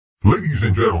Ladies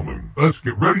and gentlemen, let's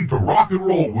get ready to rock and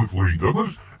roll with Lee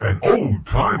Douglas and Old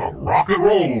Time of Rock and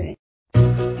Roll.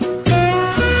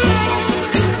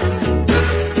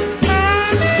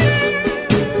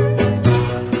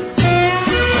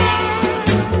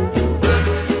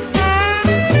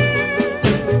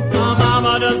 My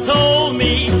mama done told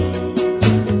me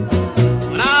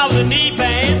when I was a knee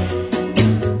band.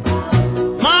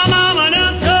 My mama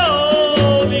done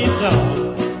told me so.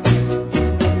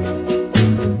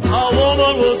 A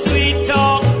woman will sweet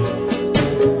talk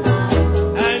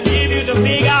and give you the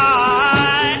big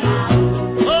eye.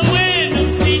 But when the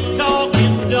sweet talk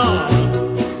is done,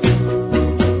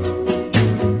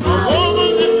 a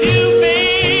woman's a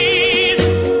two-faced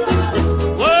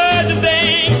word to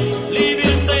bang, leave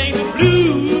you sing the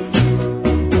blues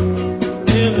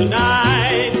in the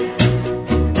night.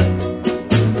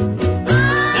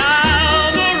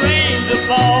 Now the rains are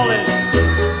falling,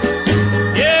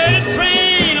 yeah, the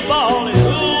train are falling,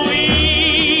 ooh-wee.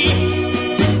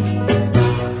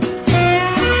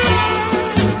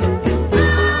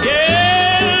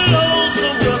 Yeah,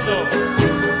 lonesome whistle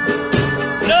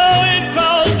blowing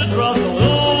across the trestle,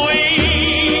 ooh-wee.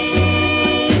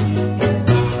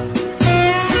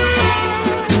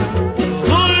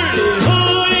 Hooty,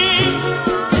 hooty,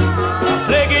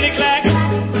 clickety-clack,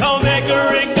 come back a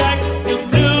ring back the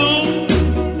blues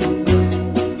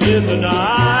in the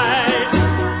night.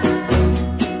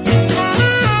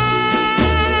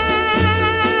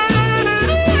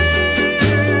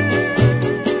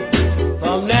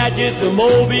 From Natchez to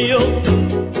Mobile,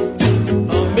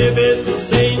 from Memphis to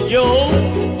St. Joe,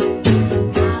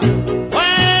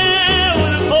 where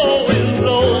will the cold wind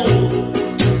blow?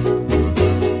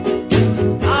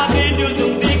 I've been to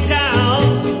some big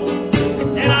towns,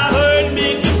 and I heard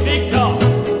big talk.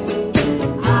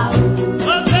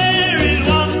 But there is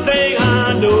one thing I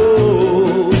know.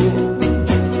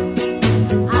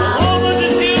 A woman's a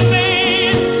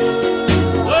two-faced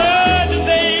word to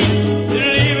bang, to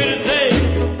leave it to say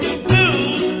the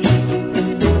blues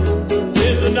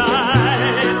in the night.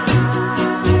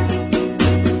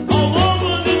 A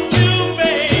woman's a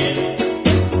two-faced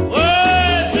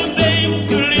word to bang,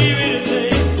 to leave it to say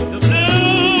the blues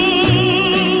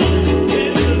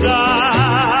in the night.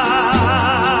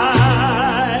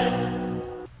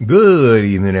 Good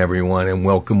evening, everyone, and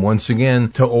welcome once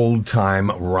again to Old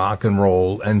Time Rock and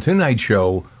Roll. And tonight's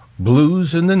show,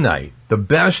 Blues in the Night. The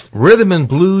best rhythm and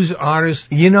blues artists.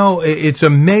 You know, it's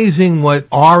amazing what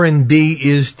R&B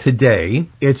is today.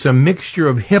 It's a mixture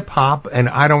of hip-hop and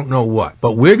I don't know what.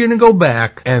 But we're going to go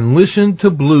back and listen to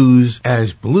blues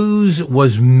as blues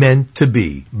was meant to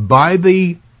be. By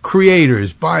the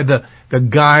creators, by the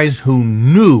guys who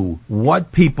knew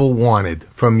what people wanted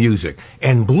from music.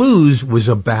 And blues was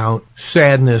about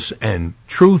sadness and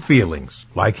true feelings,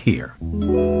 like here.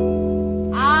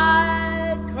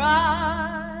 I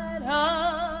cried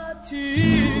a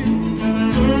tear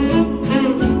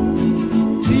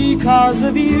because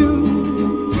of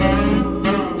you.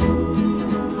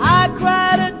 I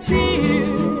cried a tear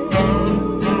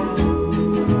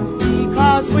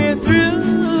because we're through.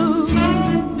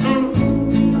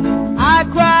 I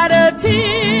cried a tear.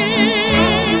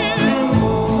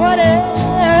 What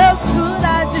else could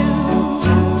I do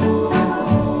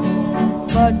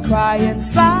but cry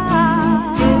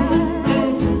inside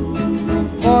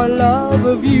for love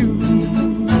of you?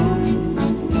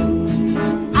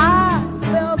 I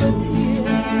felt a tear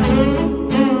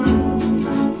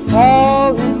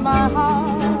fall in my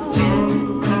heart.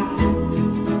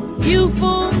 You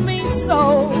fooled me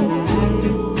so.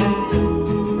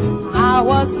 I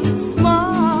wasn't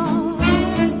smart.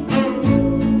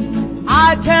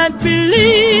 I can't believe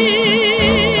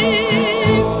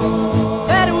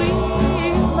that we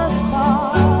must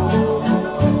part.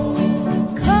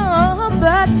 Come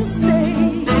back to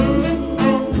stay.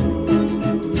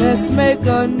 Let's make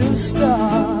a new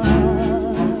start.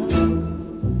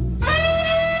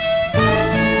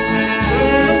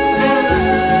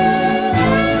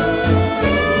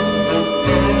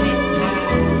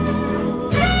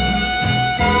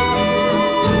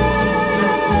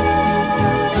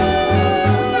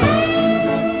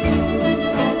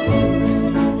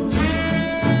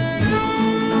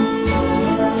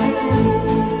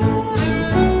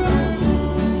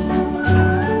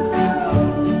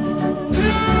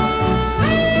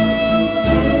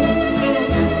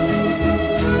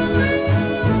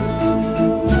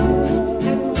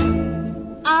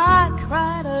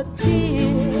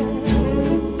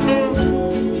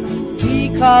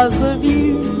 Because of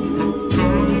you,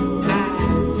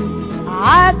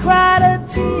 I cried a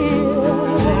tear.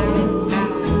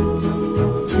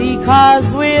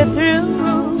 Because we're through,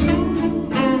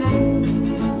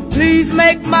 Please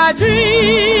make my dreams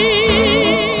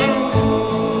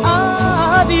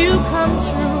of you come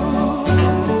true.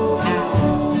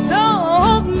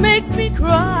 Don't make me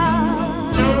cry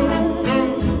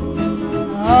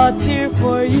a tear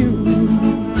for you.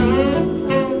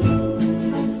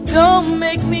 Don't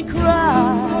make me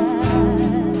cry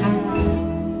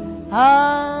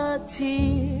a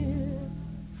tear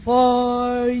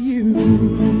for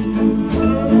you.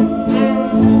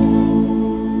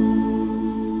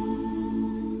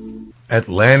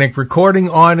 Atlantic recording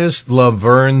artist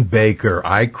Laverne Baker,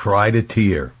 I Cried a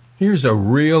Tear. Here's a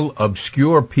real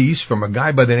obscure piece from a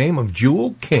guy by the name of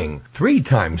Jewel King. 3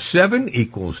 times 7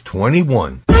 equals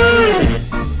 21.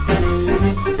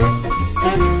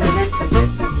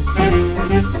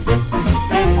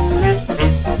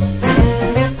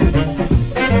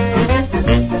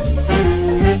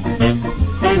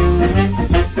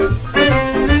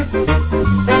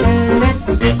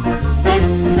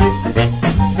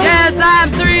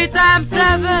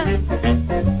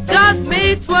 Just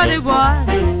me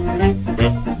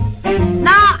 21.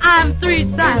 Now I'm 3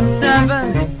 times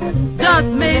 7. Just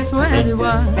me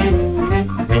 21.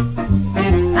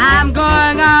 I'm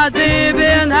going out, baby,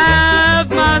 and have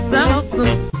myself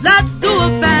some. Let's do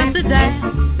a fancy dance.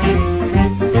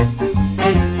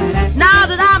 Now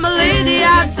that I'm a lady,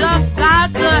 I've just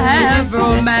got to have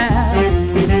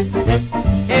romance.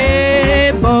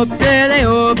 Hey, bo de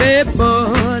oh, baby,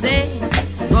 bo de.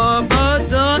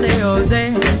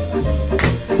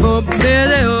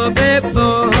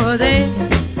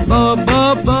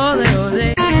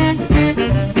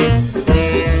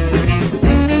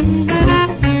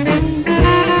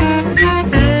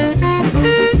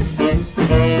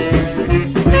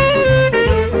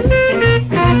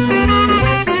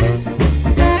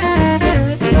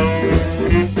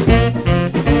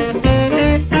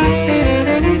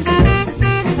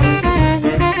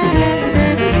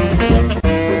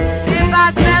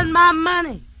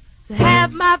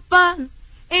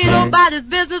 Ain't nobody's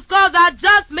business, 'cause I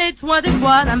just made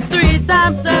 21. I'm 3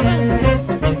 times 7.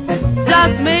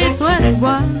 Just made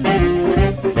 21.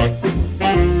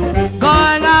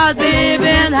 Going out, baby,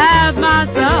 and have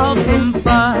myself some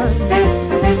fun.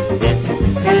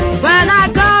 When I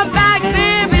come back,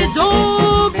 baby,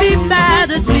 don't be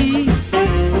mad at me.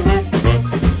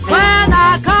 When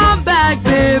I come back,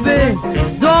 baby,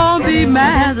 don't be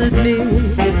mad at me.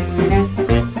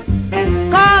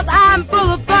 'Cause I'm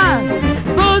full of fun,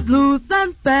 loose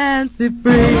and fancy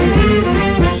free.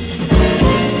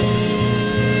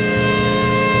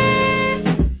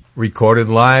 Recorded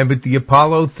live at the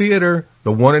Apollo Theater,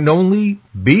 the one and only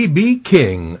B.B.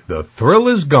 King, The Thrill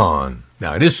Is Gone.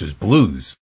 Now this is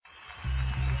blues.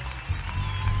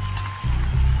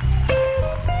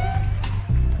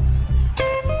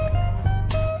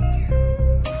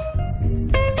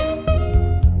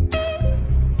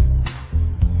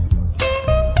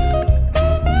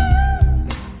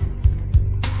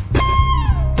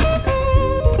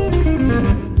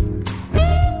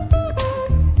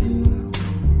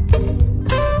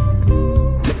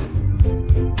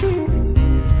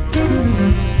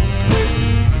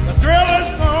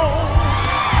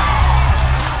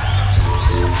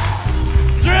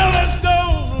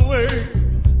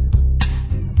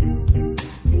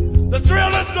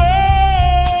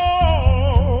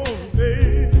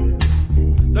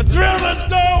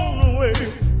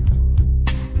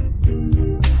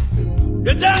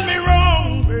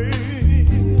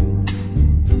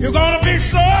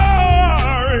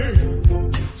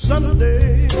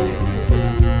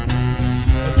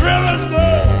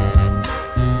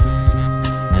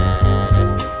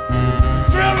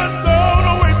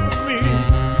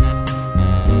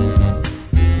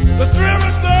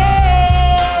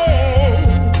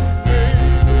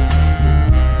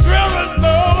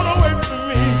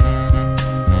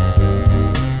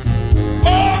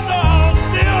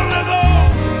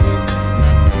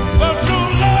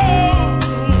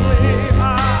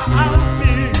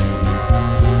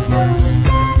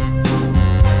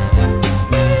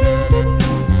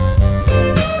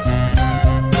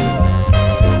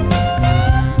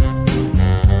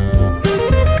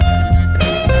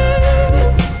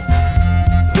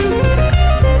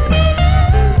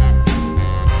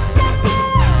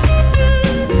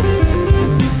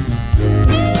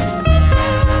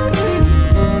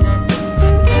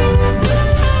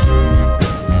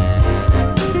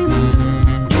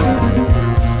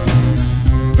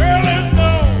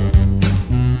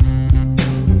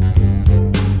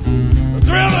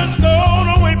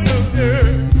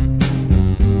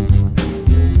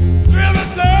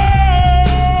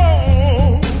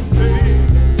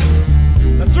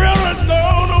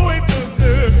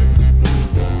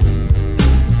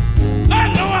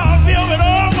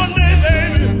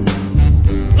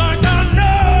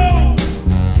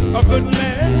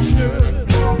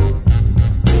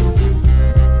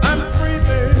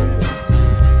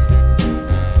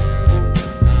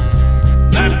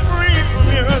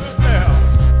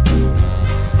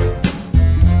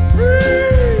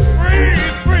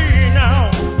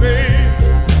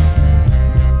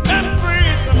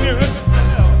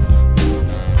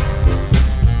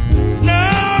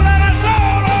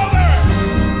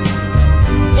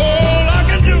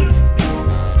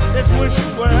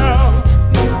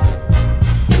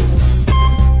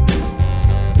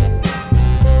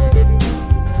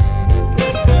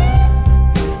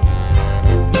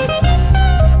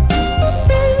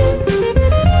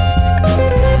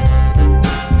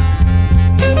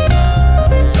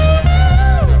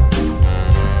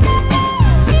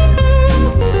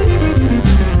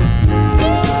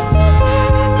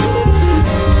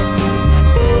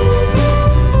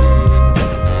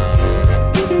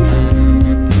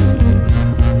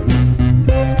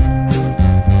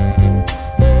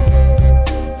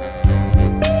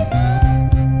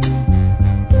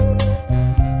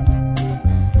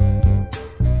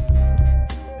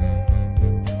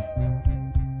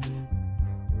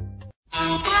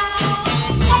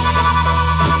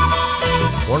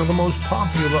 most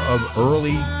popular of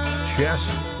early chess,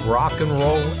 rock and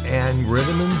roll, and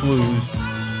rhythm and blues.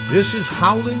 This is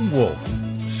Howlin' Wolf,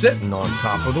 Sitting on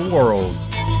Top of the World.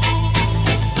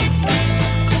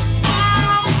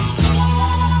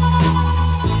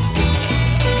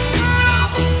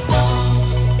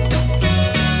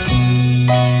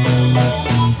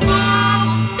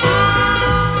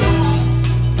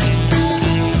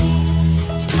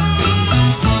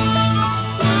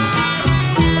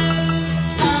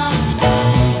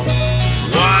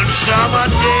 Summer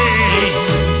day,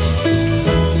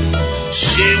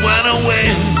 she went away.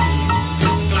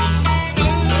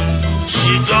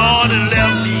 She gone and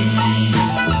left me.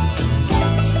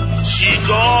 She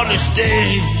gone to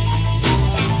stay,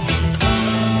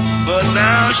 but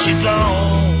now she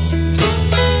gone,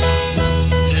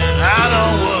 and I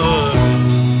don't worry,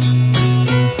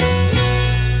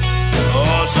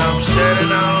 'cause I'm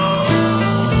standing on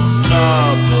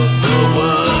top of the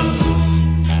world.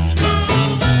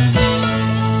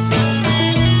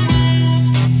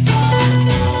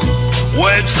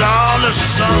 Worked all the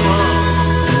summer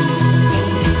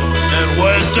and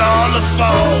worked all the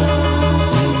fall.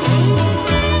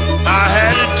 I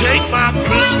had to take my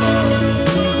Christmas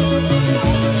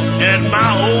and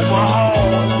my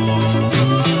overhaul,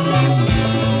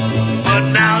 but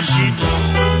now she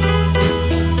gone,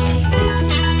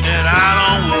 and I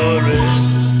don't worry,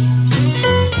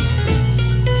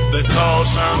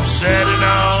 because I'm sitting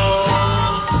on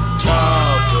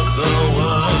top of the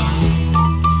world.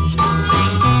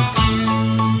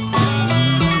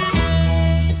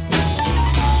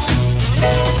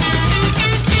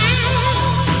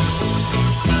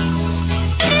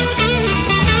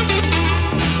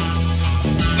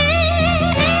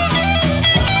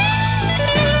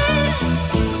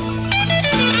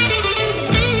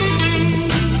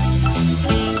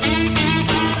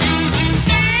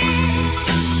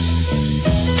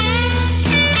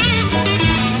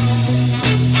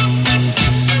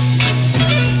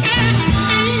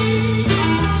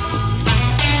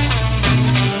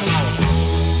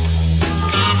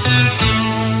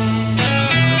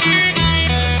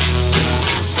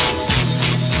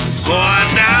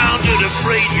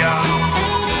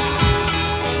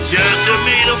 Just to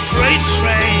meet a freight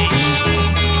train,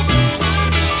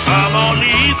 I'm gonna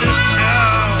leave this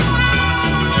town.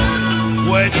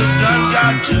 Work has done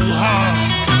got too hard,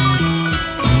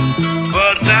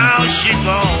 but now she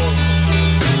gone,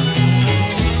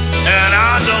 and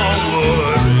I don't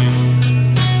worry,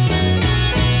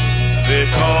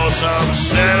 because I'm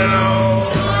sitting on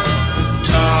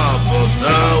top of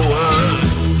the world.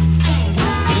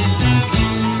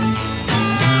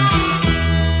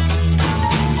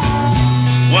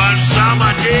 One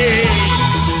summer day,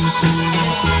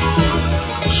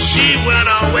 she went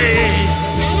away.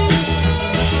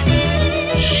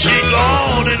 She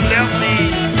gone and left me.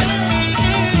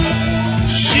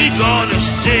 She gonna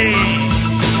stay,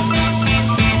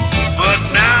 but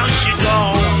now she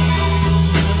gone,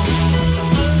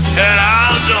 and I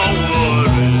don't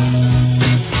worry,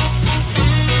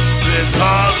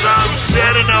 because I'm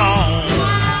sitting on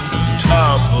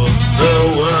top of the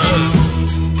world.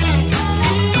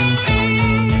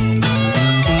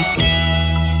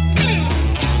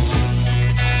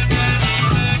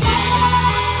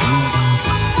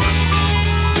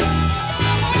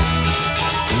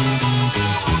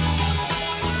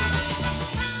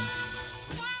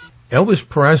 Elvis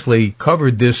Presley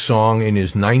covered this song in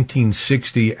his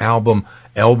 1960 album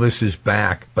Elvis is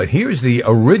Back, but here's the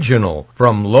original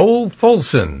from Lowell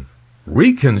Fulson,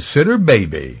 Reconsider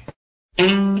Baby.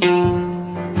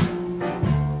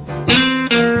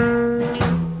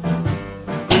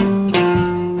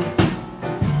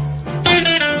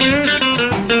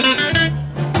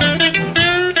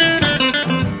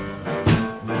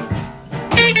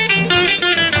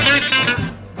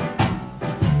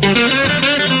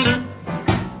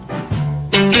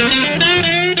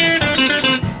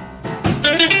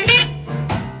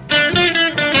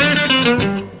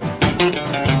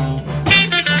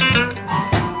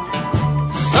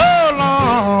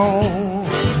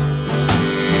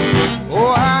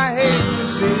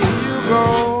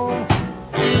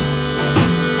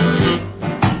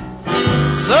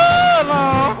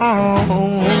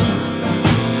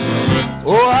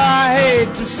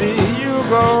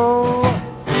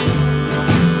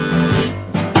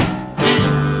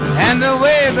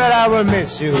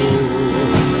 You,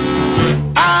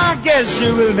 I guess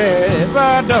you will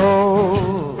never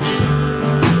know.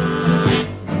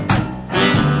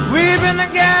 We've been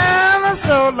together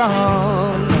so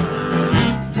long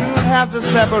to have to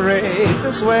separate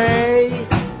this way.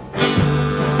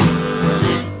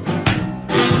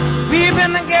 We've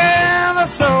been together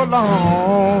so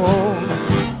long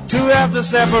to have to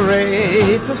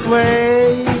separate this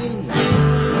way.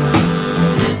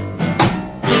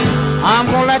 I'm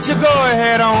gonna let you go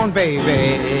ahead on,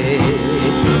 baby.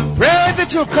 Pray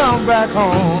that you'll come back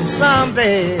home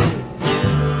someday.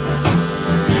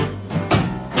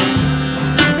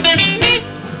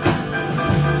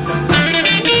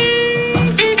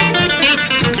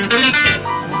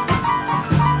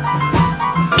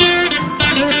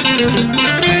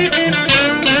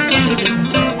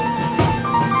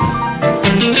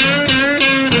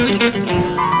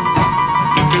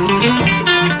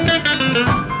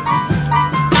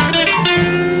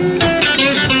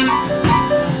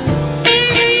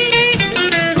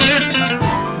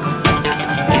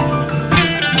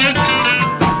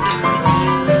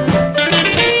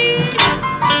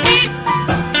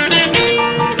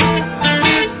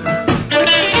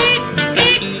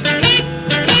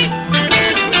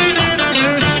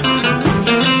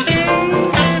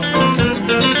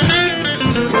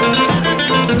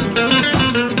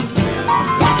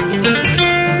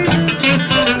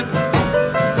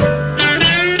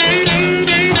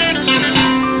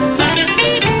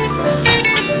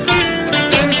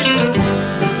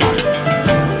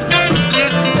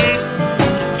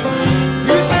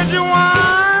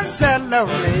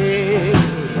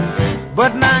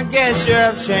 But now I guess you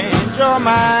have changed your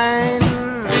mind.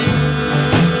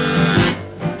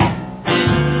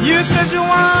 You said you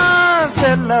once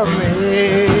said love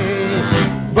me,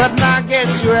 but now I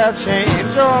guess you have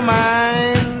changed your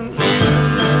mind.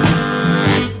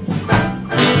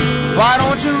 Why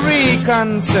don't you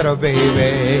reconsider,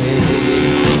 baby?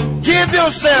 Give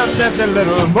yourself just a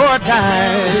little more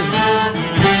time.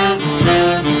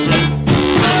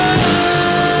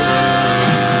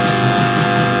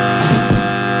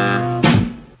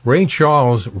 Ray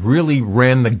Charles really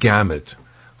ran the gamut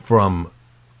from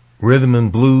rhythm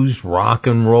and blues, rock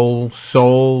and roll,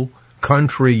 soul,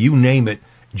 country, you name it,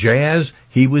 jazz,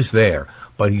 he was there.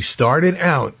 But he started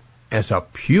out as a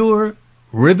pure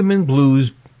rhythm and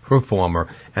blues performer,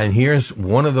 and here's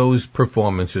one of those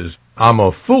performances, I'm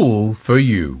a Fool for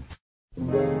You.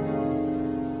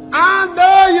 I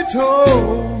know you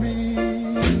told me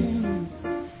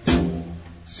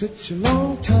such a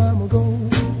long time ago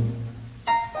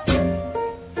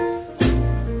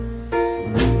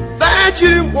that you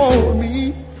didn't want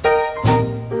me,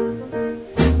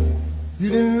 you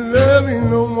didn't love me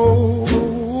no more.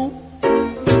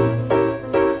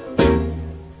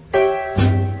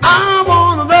 I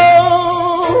wanna know,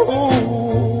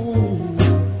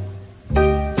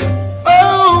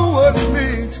 oh, what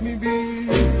makes me be.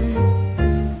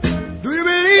 Do you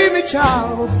believe me,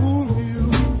 child, I'm a fool for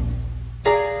you?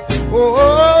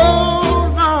 Oh,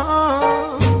 no,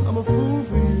 I'm a fool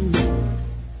for you.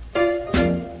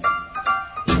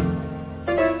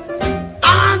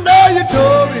 You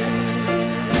told me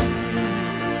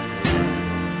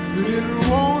you didn't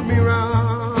want me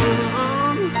round,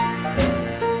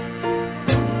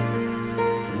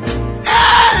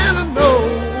 and I know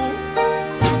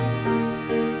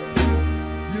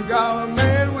you got a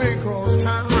man way across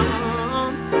town,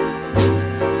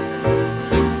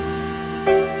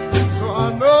 so I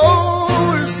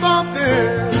know it's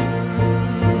something.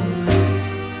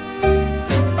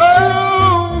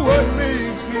 Oh, what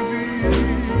makes me be.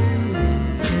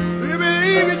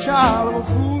 Child, I'm a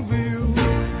fool for you.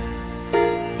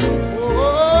 Oh,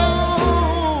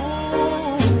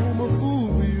 I'm a fool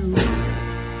for you.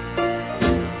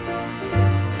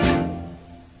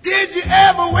 Did you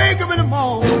ever wake up in the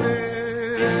morning,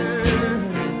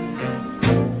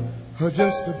 or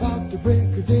just about to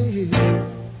break a day,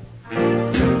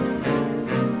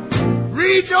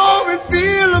 reach over and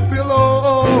feel a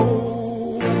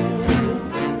pillow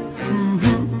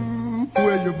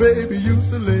where your baby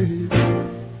used to lay?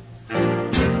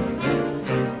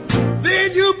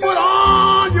 Put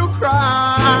on your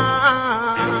cry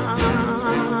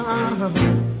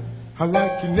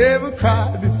like you never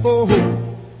cried before.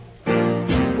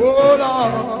 Oh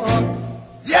Lord,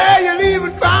 yeah, you'll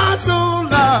even cry so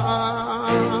loud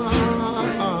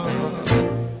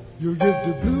you'll give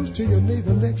the blues to your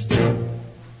neighbor next door.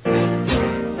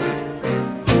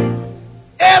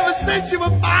 Ever since you were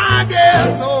 5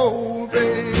 years old,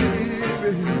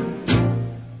 baby,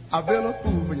 I've been a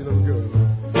fool for you, little girl.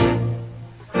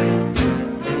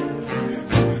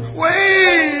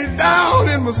 Down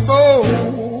in my soul,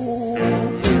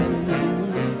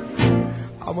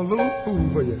 I'm a little fool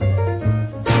for you.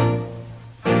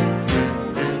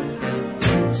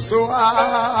 So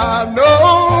I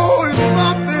know it's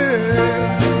something.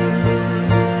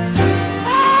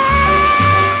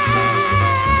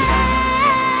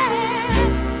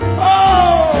 Oh,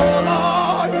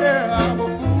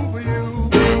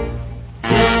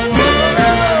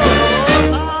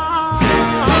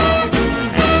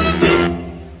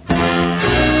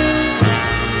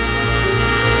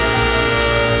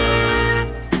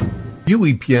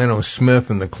 Huey Piano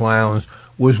Smith and the Clowns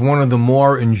was one of the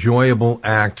more enjoyable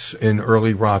acts in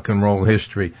early rock and roll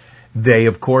history. They,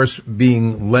 of course,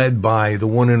 being led by the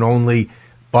one and only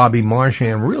Bobby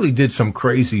Marchand, really did some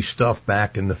crazy stuff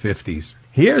back in the 50s.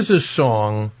 Here's a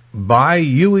song by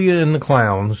Huey and the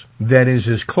Clowns that is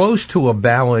as close to a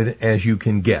ballad as you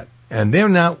can get. And they're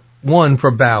not one for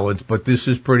ballads, but this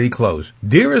is pretty close.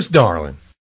 Dearest Darling.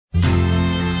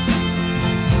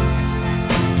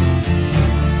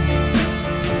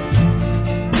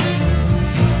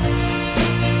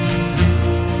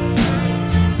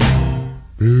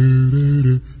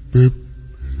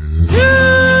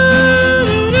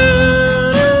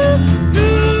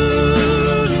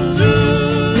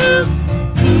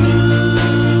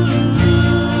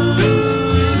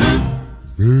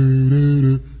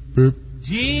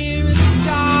 Dearest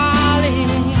darling,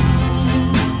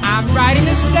 I'm writing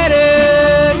this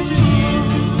letter to you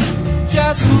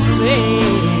just to say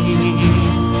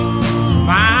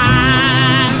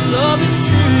my love is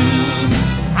true.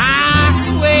 I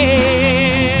swear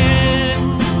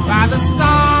by the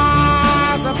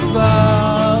stars up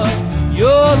above,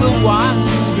 you're the one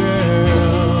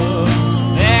girl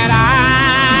that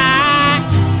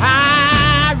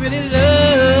I really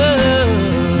love.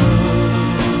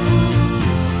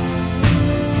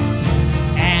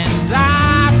 And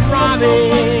I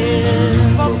promise,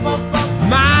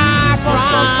 my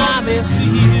promise to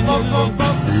you,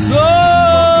 so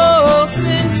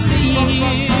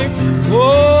sincere,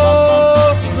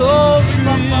 oh, so true.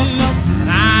 And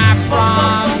I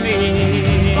promise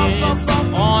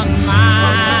on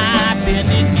my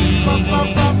bended knee,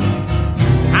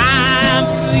 I'm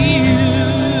for you,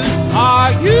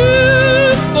 are you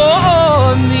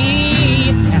for me?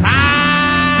 And I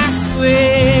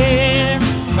swear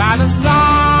by the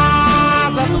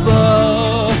stars up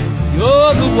above,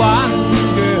 you're the one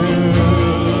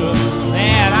girl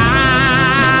that I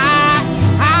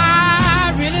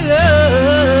really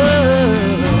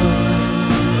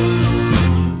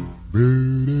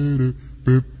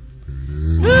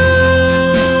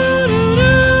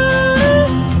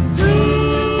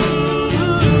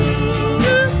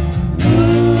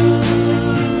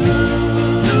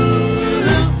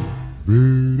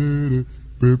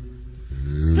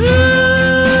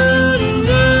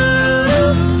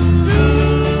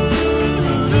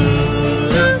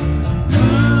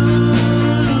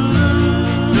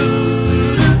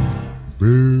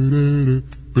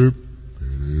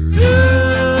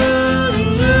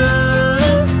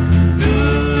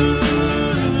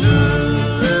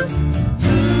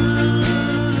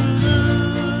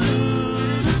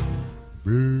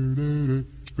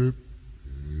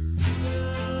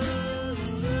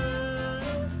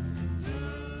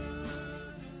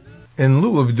In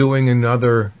lieu of doing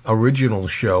another original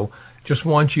show, just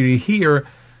want you to hear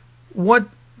what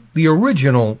the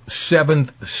original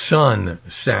Seventh Son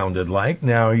sounded like.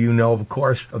 Now, you know, of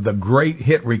course, of the great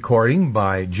hit recording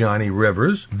by Johnny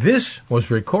Rivers. This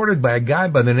was recorded by a guy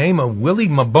by the name of Willie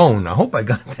Mabone. I hope I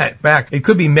got that back. It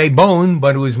could be Maybone,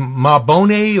 but it was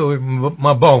Mabone or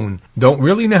Mabone. Don't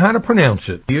really know how to pronounce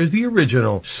it. Here's the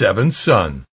original Seventh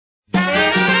Son.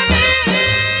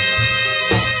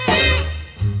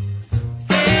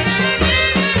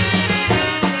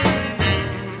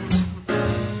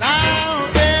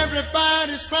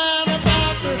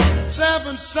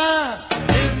 Son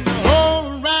in the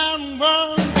whole round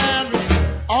world, there is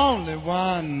only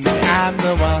one. I'm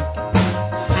the one.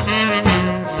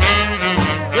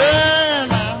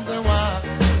 Well, I'm the one.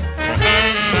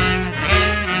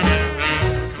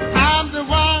 I'm the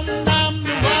one. I'm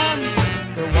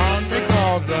the one they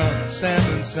call the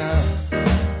Seventh Son.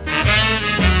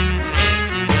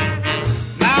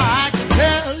 Now I can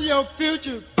tell your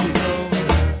future will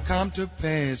come to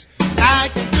pass. I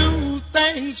can do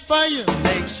things for you,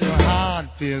 makes your heart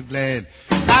feel glad.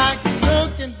 I can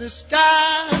look in the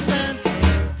skies and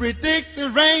predict the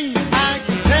rain. I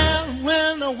can tell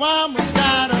when a woman's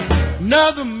got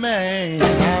another man.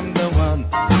 I'm the one.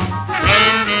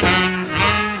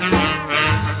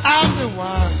 I'm the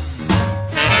one.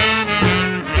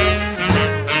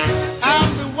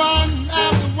 I'm the one.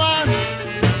 I'm the one.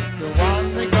 The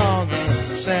one they call the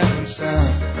Seventh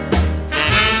Son.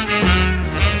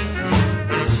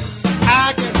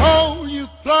 I can hold you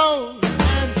close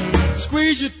and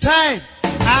squeeze you tight.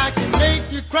 I can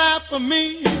make you cry for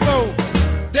me both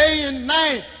day and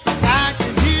night. I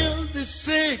can heal the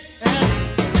sick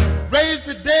and raise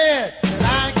the dead. And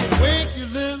I can wake your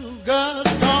little girl's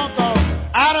talk off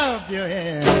out of your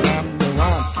head. I'm the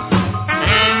one.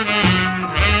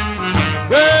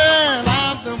 Well,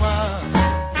 I'm the one.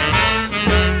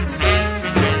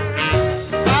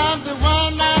 I'm the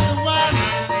one, I'm the one.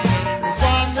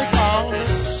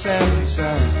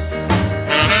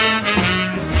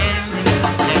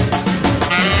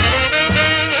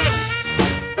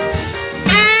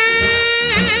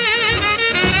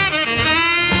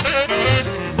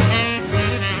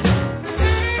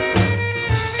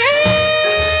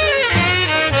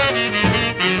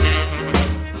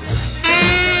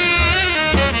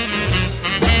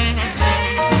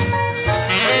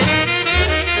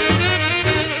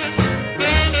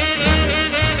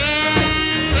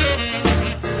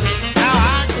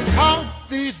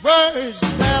 these words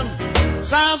that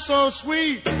sound so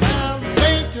sweet, that'll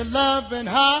make your loving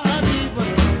heart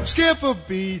even skip a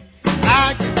beat.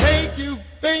 I can take you,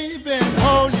 baby, and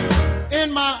hold you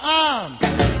in my arms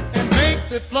and make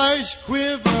the flesh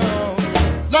quiver.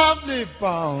 Lovely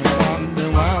bones, I'm the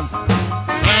one.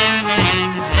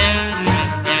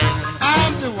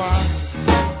 I'm the one.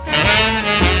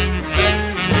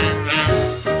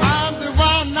 I'm the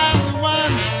one, I'm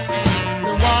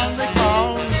the one they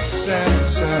call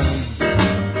Samson.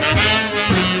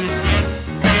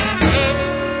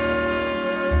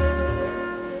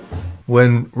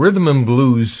 When rhythm and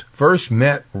blues first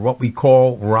met what we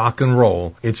call rock and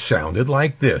roll, it sounded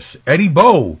like this. Eddie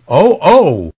Bo, oh,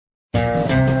 oh.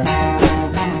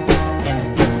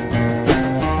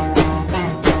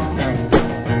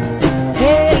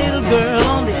 Hey, little girl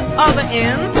on the other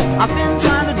end, I've been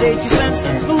trying to date you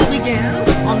since school began.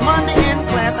 On Monday in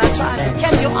class, I tried to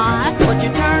catch your eye, but you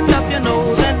turned up your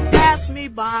nose and passed me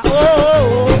by.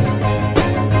 Oh,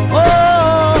 oh,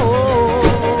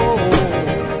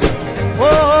 oh,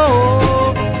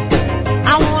 oh,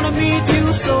 I wanna meet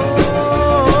you so.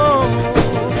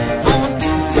 On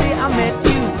Tuesday, I met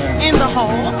you in the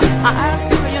hall. I asked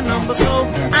for your number so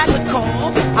I could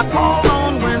call. I called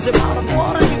on Wednesday about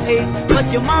 7:45,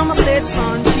 but your mama said,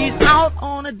 son, she's out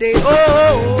on a date. Oh,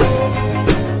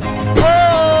 oh,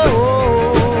 oh,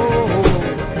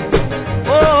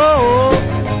 oh,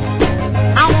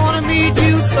 I wanna meet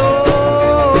you so.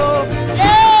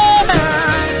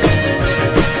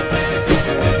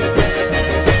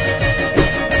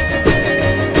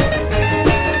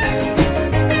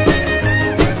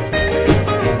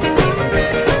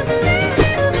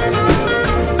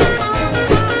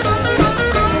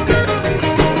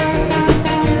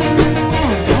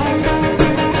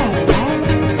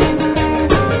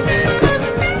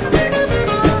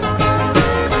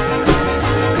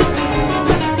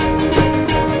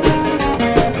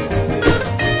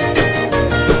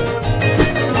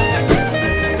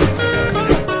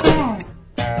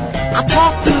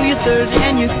 Thursday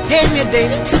and you gave me a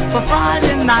date for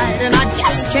Friday night and I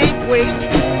just can't wait.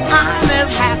 I'm as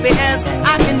happy as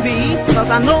I can be, 'cause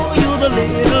I know you're the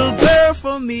little girl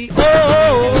for me. Oh,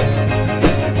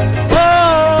 oh,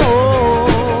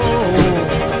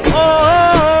 oh,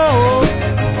 oh,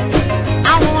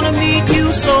 I wanna meet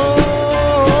you so.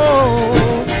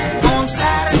 On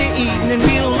Saturday evening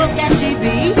we'll look at TV.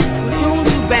 We'll tune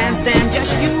to bandstand,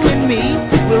 just you and me.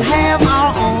 We'll have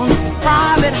our own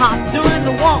private hop, doing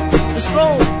the walk, the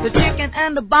stroll, the chicken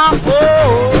and the bop. Oh,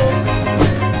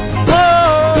 oh,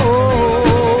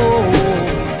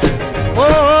 oh,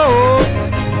 oh,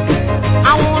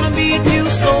 I wanna meet you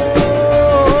so.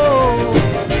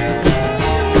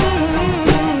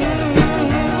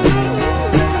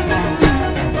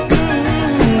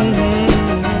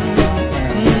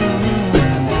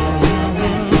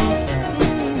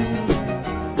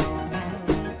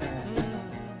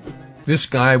 This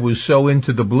guy was so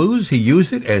into the blues, he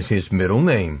used it as his middle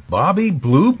name. Bobby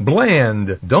Blue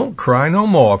Bland, Don't Cry No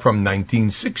More, from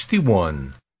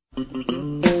 1961.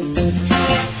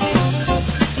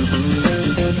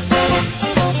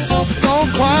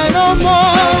 Don't cry no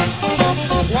more,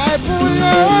 wipe away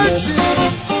your tears.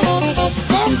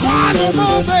 Don't cry no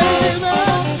more, baby,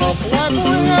 wipe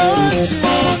away your tears.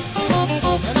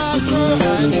 And I know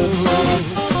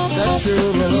that your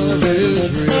love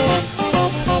is real.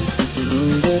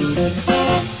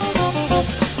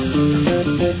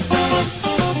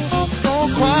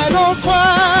 Don't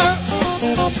cry,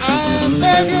 I'm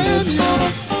begging you.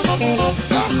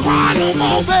 Don't cry no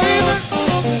more, baby,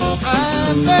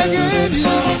 I'm begging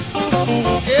you.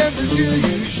 Every tear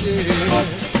you shed,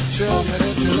 tell me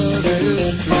that your love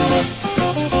is true.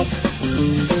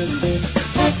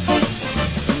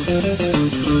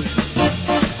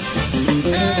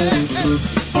 Hey, hey.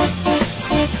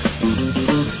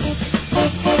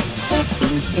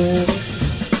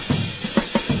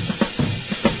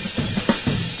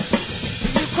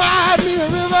 You cried me a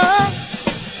river,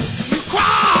 you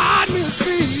cried me a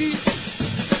sea.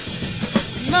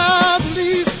 Now I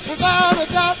believe without a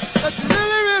doubt that you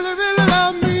really, really, really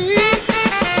love me.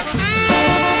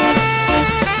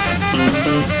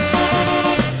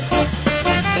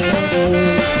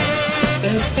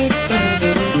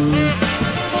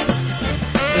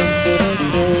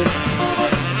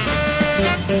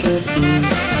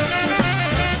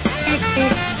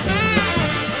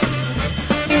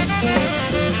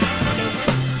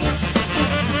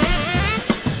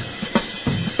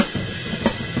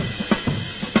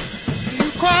 You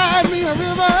cried me a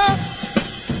river,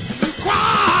 you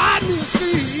cried me a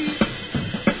sea.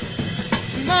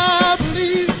 Now I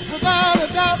believe without a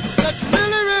doubt that you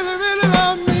really, really, really love me.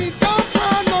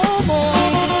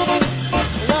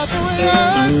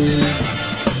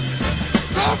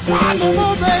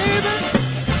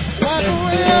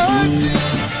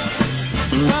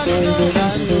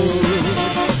 I know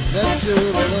that your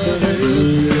love is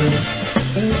real.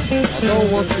 I don't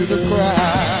want you to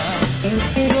cry.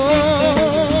 No,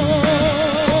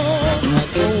 I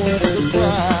don't want you to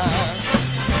cry.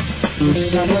 The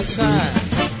summertime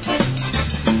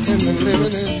and the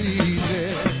living is easy.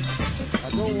 I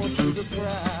don't want you to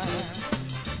cry.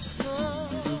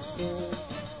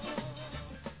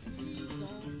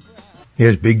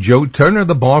 Here's Big Joe Turner,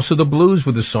 the boss of the blues,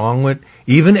 with a song that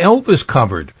even Elvis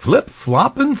covered, Flip,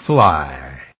 Flop, and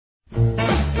Fly.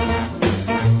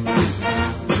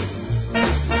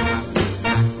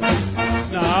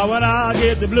 Now when I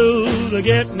get the blues, I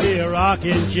get me a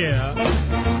rocking chair.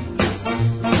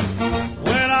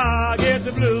 When I get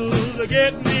the blues, I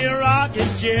get me a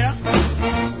rocking chair.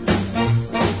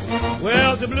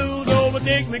 Well, the blues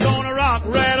overtake me, gonna rock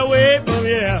right away from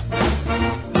here.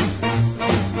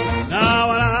 Now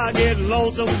when I get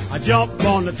lonesome, I jump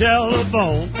on the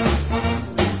telephone.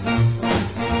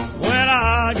 When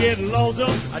I get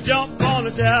lonesome, I jump on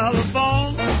the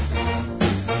telephone.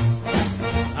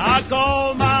 I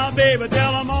call my baby,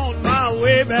 tell I'm on my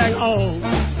way back home.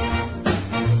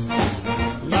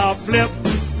 Now flip,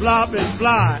 flop, and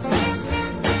fly.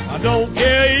 I don't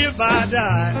care if I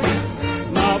die.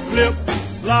 Now flip,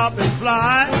 flop, and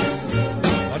fly.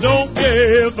 I don't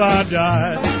care if I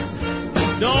die.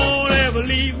 Don't ever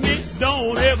leave me,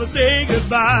 don't ever say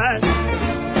goodbye.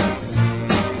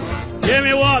 Give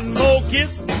me one more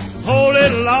kiss, hold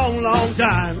it a long, long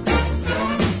time.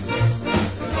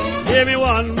 Give me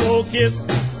one more kiss,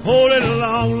 hold it a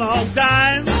long, long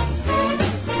time.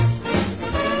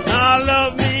 Now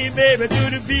love me, baby, to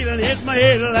the feeling hits my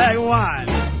head like wine.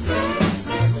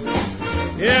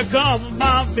 Here comes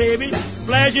my baby,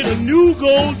 flashing a new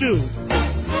gold tooth.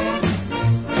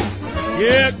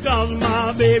 Here comes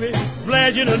my baby,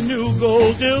 flashing a new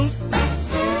gold tooth.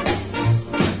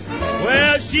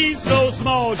 Well, she's so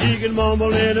small she can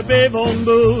mumble in a payphone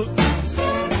booth.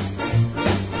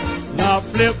 Now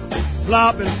flip,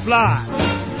 flop, and fly.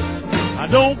 I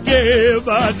don't care if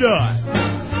I die.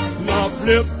 Now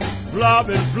flip, flop,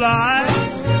 and fly.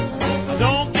 I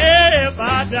don't care if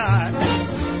I die.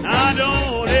 Now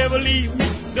don't ever leave me,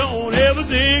 don't ever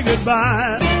say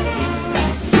goodbye.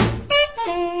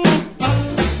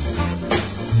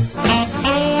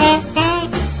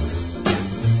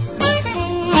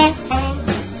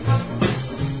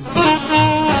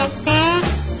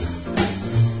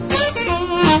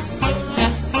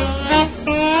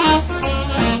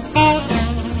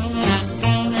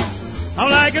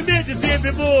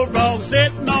 Mississippi bulldog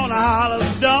sitting on a hollow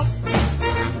stump.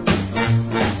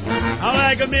 I'm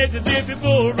like a Mississippi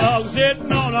bulldog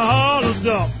sitting on a hollow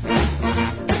stump.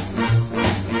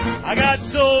 I got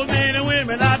so many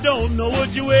women I don't know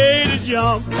which way to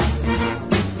jump.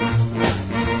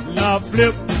 Now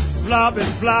flip, flop,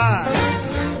 and fly.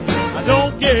 I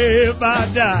don't care if I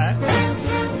die.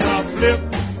 Now flip,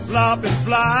 flop, and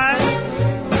fly.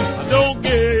 I don't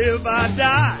care if I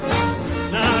die.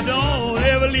 Now don't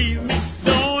ever leave me,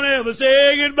 don't ever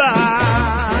say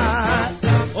goodbye.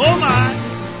 Oh my.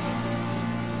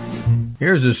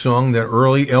 Here's a song that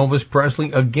early Elvis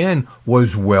Presley again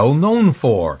was well known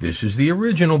for. This is the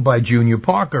original by Junior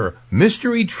Parker,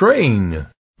 Mystery Train.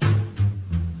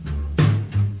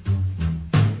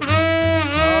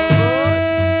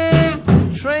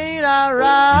 Train I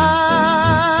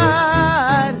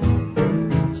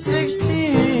ride,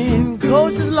 16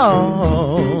 coaches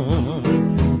long.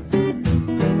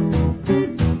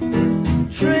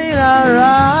 Train I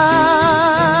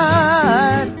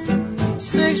ride,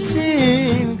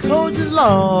 16 coaches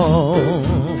long.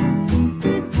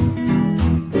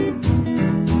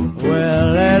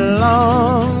 Well, that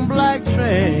long black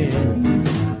train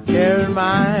carried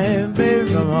my baby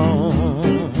from home.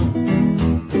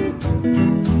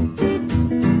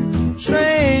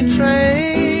 Train,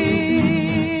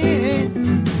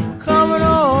 coming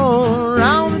on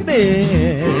round the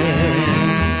bend.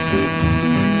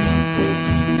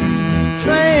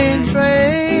 Train,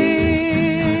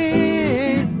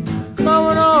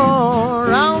 coming on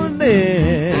round the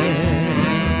bend.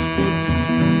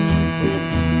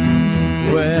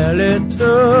 Well, it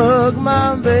took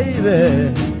my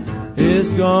baby,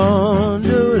 it's gonna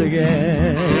do it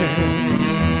again.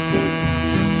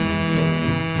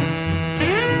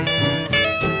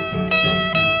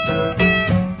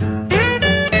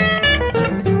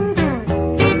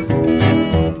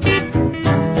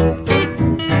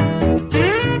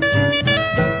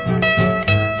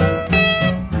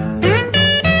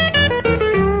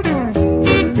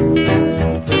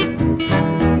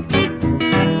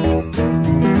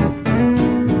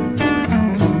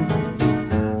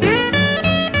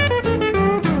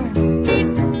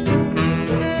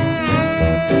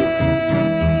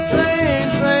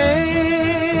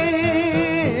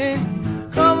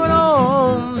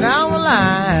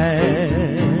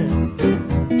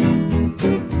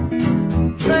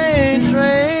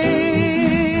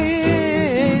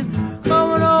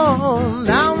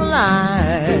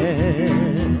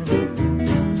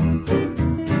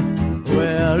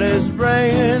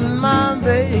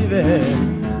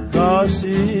 'cause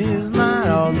she's mine,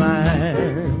 all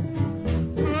mine.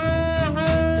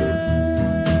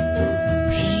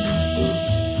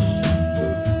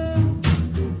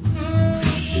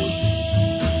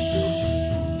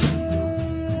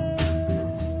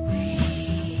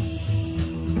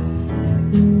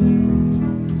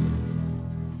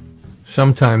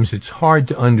 Sometimes it's hard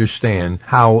to understand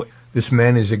how this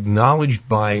man is acknowledged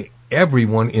by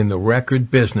everyone in the record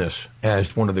business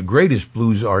as one of the greatest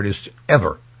blues artists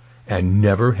ever and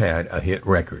never had a hit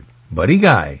record. Buddy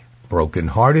Guy, Broken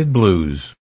Hearted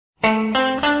Blues.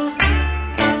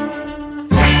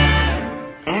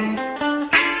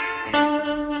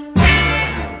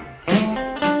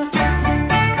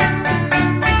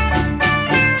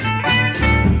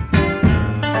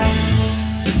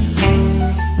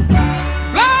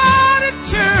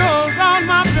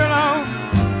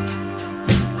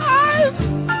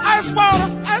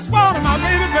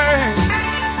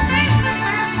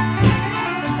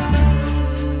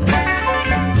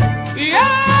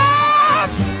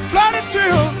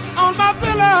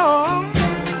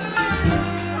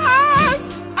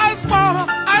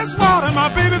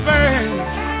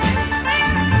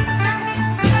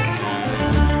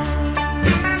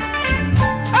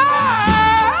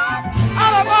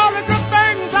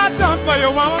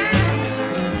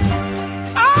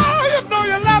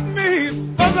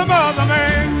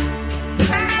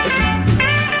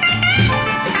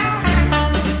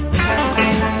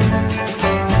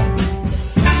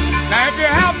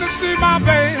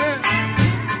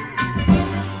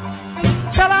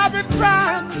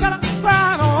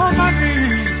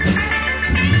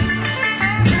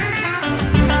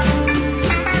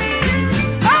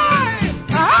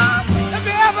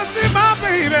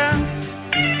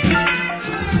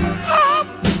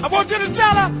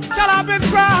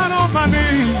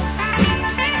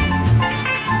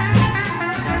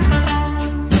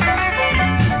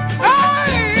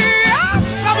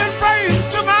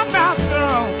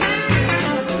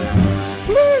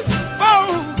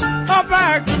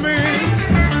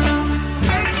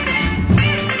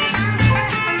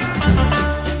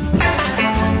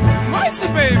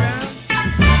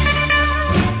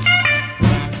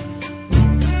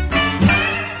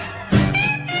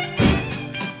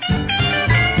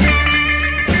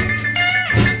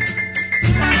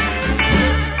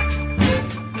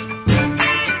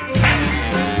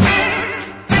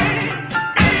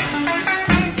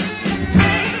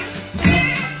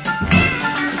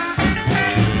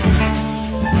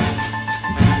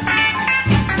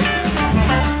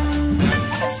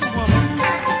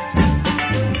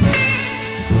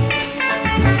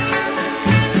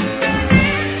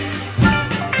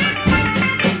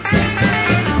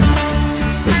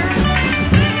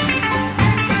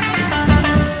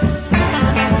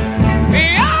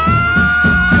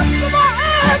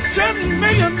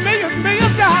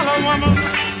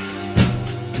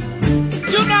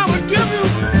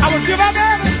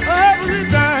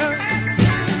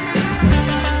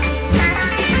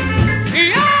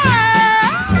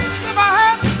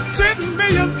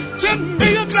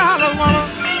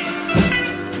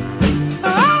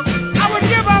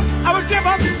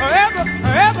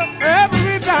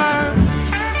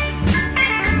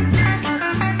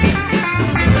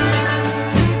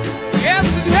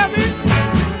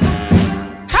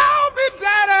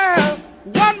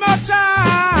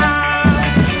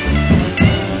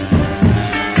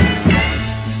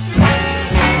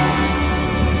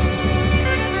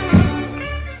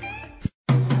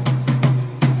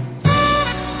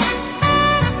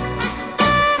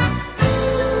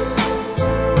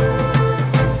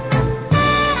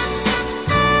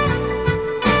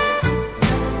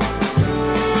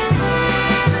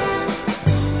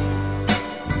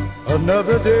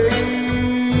 Another day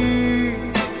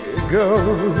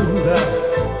goes by.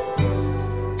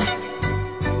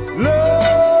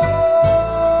 Lord,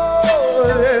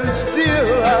 and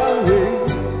still I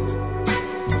wait.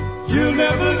 You'll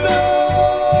never know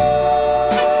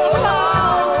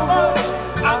how much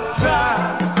I've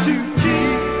tried to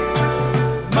keep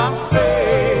my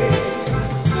faith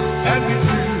and be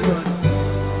true.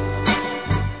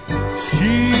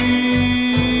 She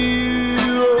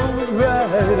was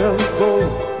right up for.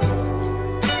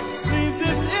 Seems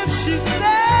as if she's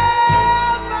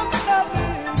never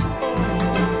coming home.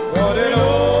 But it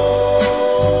all,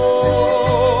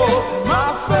 my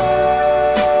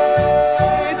faith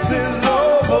is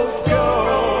almost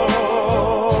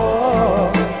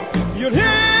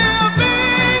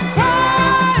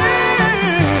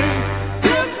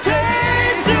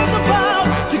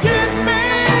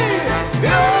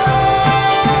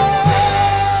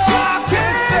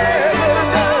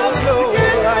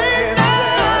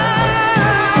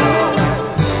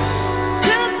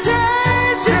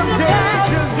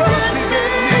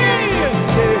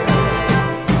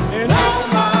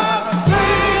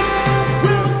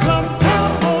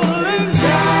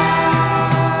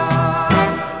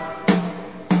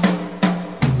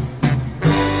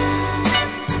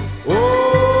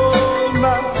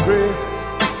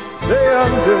they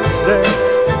understand.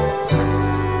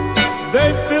 They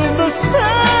feel the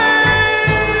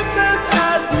same as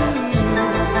I do.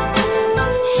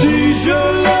 She's your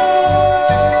love,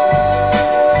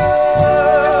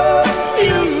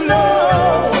 you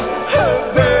know her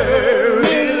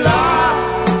very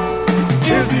life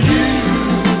is you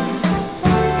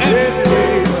and me.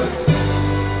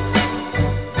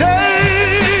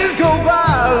 Days go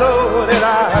by, Lord, and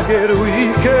I get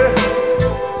weaker.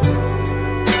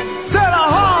 Said a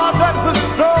heart that was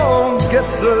strong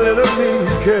gets a little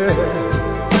weaker.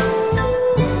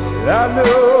 I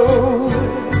know,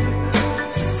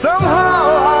 somehow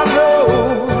I know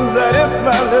that if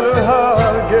my little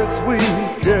heart gets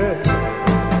weaker,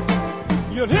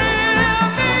 you'll hear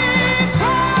me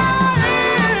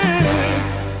crying.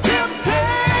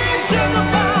 Temptation's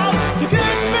about to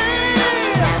get me.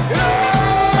 Oh,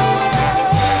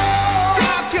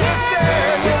 I can't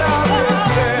stand it, I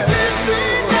can't stand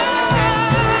it.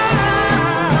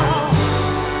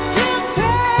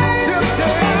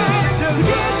 Temptation's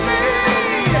get me,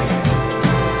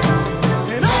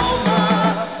 and all my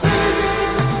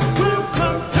faith will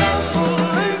come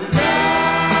tumbling down.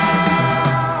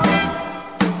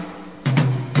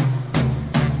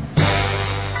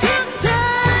 Temptation,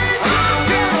 I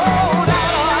can't hold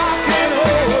out, I can't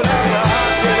hold out, I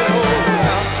can't hold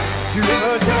out. Too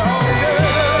much longer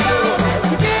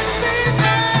to get me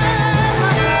there.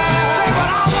 But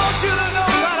I want you to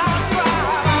know that I tried.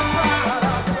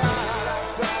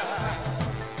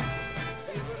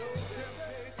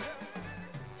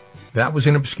 That was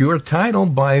an obscure title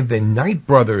by the Knight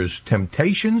Brothers,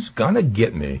 Temptation's Gonna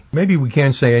Get Me. Maybe we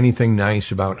can't say anything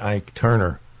nice about Ike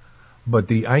Turner, but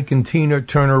the Ike and Tina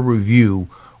Turner Review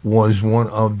was one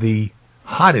of the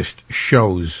hottest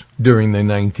shows during the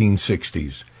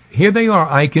 1960s. Here they are,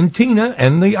 Ike and Tina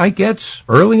and the Ikeettes,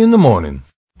 early in the morning.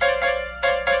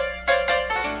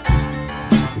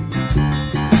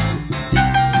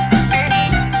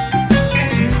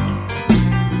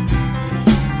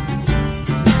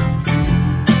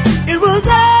 It was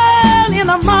early in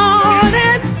the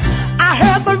morning. I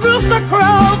heard the rooster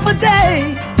crow for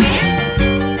day.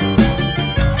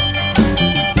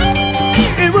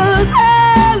 It was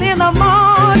early in the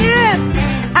morning.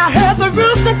 I heard the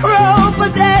rooster crow for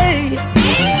day.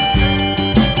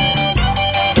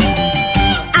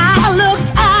 I looked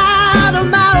out of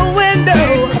my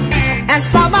window and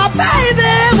saw my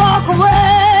baby walk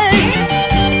away.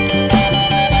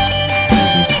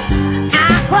 I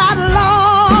cried,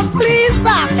 Lord, please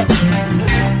stop it.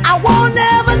 I won't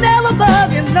never, never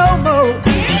bug you no more.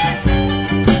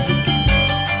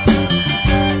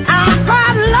 I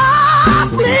cried, Lord,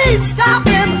 please stop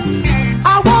him.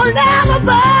 I won't never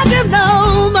bug him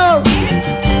no more.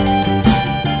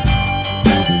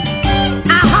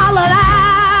 I hollered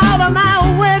out of my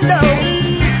window,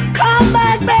 come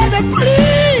back, baby,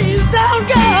 please don't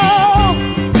go.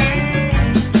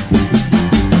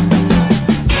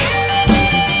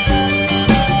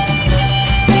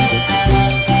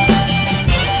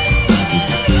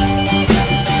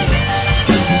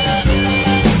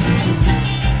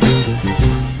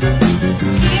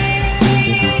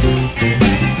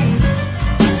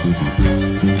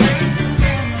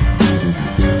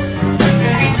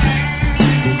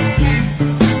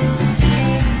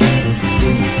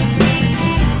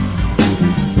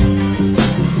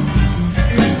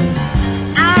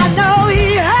 I know he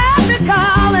heard me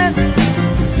calling.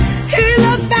 He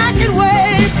looked back and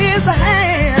waved his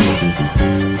hand.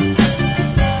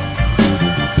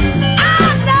 I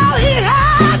know he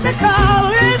heard me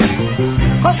calling,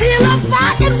 'cause he looked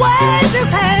back and waved his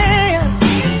hand.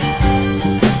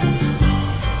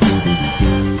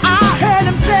 I heard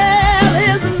him tell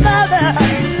his mother,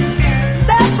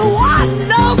 that's one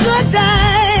no good thing.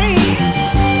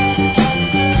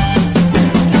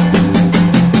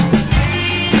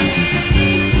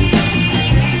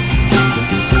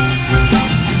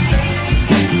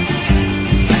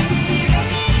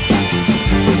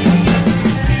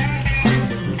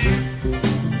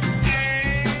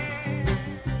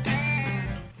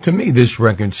 To me, this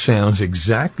record sounds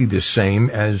exactly the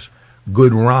same as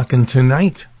Good Rockin'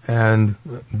 Tonight. And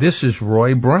this is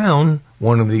Roy Brown,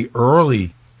 one of the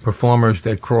early performers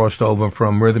that crossed over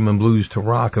from rhythm and blues to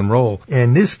rock and roll.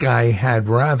 And this guy had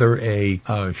rather a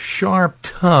sharp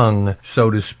tongue,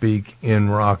 so to speak, in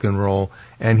rock and roll.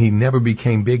 And he never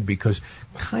became big because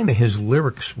kind of his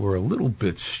lyrics were a little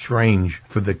bit strange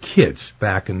for the kids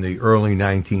back in the early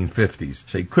 1950s.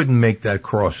 So he couldn't make that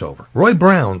crossover. Roy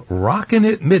Brown, Rockin'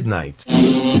 at Midnight.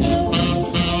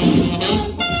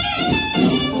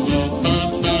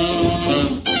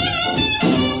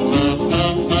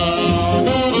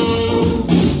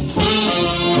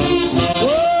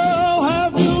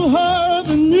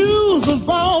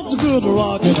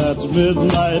 rocking at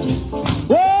midnight.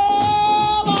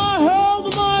 Well, I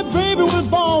held my baby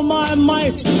with all my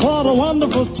might. What a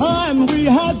wonderful time we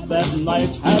had that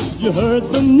night. Have you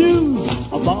heard the news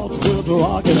about good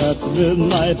rocking at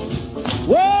midnight?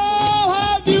 Well,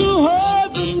 have you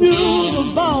heard the news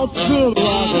about good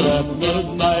rocking at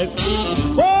midnight?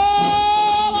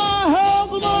 Well, I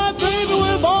held my baby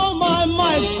with all my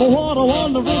might. What a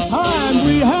wonderful time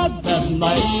we had that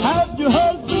night. Have you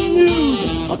heard the news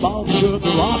about good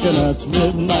rocking at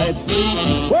midnight?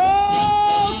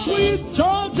 Well, sweet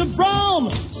Georgia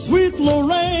Brown, sweet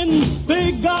Lorraine,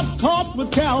 they got caught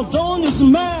with Caledonia's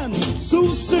man.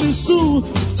 Sioux City Sue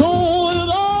told it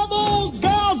all those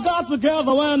gals got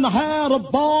together and had a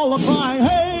ball of crying.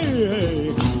 Hey,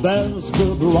 hey, there's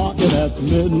good rocking at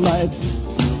midnight.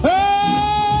 Hey!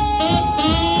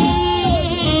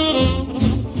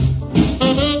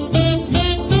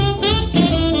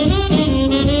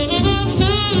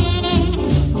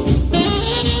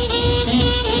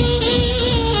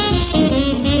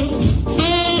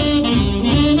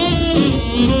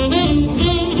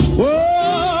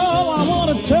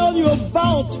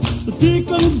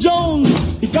 Deacon Jones,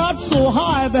 he got so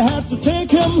high they had to take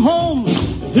him home.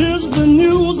 Here's the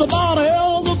news about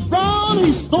Elder Brown.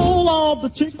 He stole all the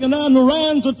chicken and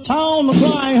ran to town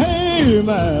crying, hey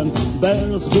man,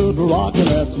 there's good rocking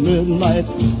at midnight.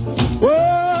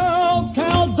 Well,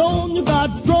 Caledonia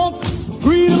got drunk,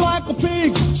 greedy like a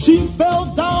pig. She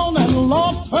fell down and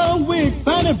lost her wig.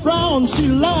 Fanny Brown, she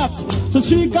laughed till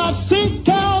she got sick.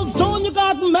 Caledonia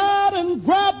got mad and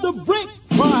grabbed a brick,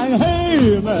 crying,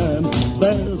 hey man,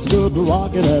 there's good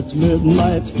rocking at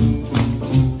midnight.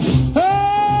 Hey,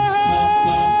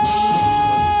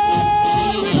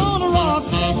 we're gonna rock.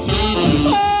 Hey,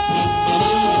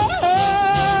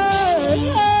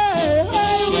 hey,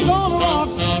 hey, we're gonna rock.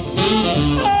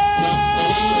 Hey,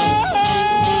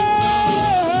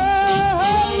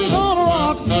 we're gonna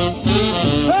rock. Hey,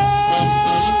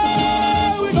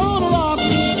 we're gonna rock.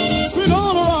 We're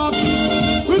gonna rock.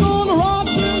 We're gonna rock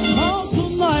this house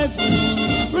tonight.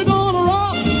 We're gonna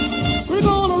rock. We're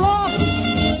gonna rock.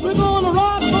 We're gonna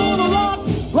rock.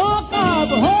 Rock out.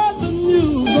 Heard the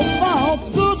news about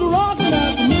good rocking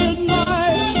at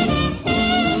midnight.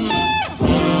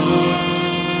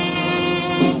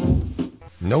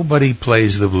 Nobody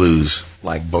plays the blues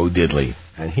like Bo Diddley.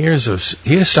 And here's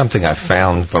something I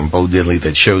found from Bo Diddley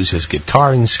that shows his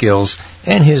guitaring skills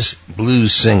and his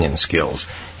blues singing skills.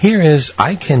 Here is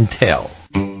I Can Tell.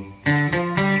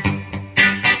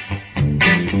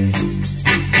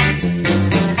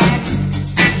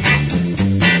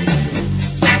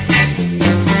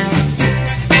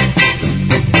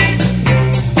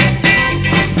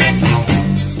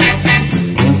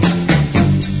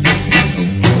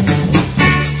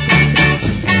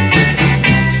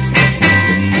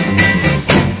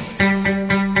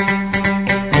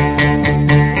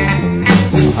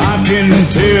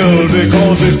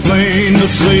 Because it's plain to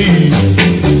see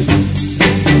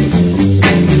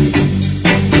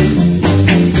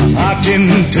I can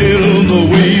tell the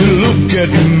way you look at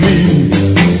me.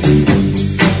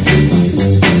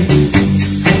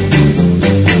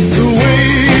 The way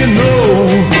you know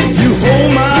you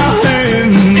hold my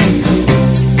hand.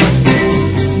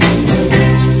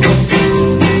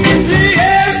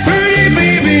 Yeah, pretty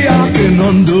baby, I can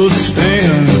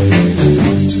understand.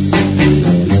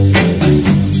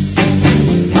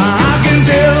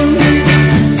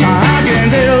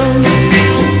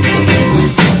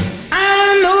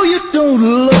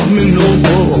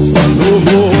 No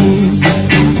more.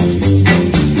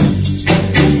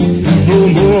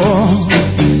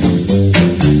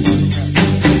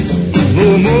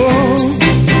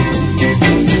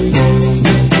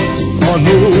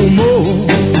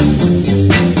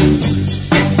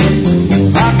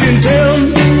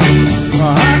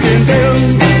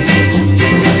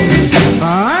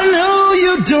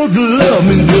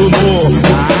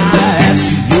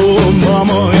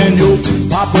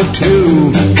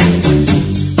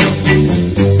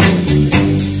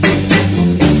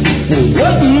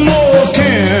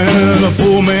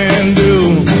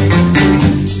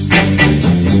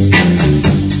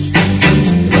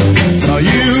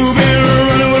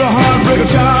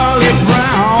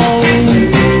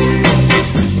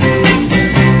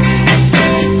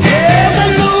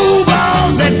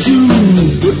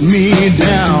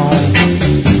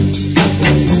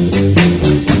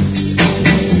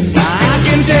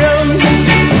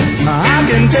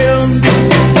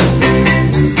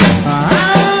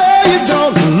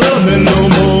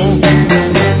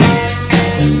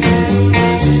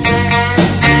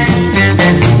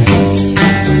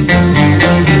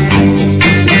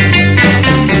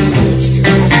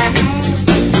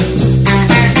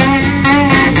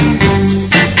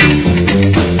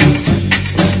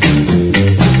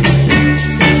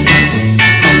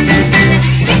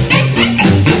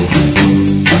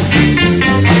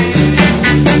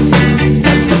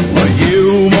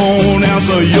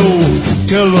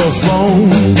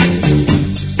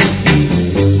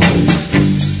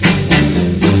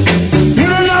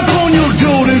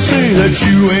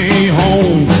 ain't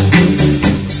home.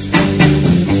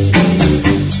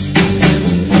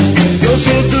 Your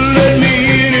sister let me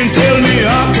in and tell me I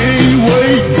can't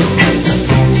wait.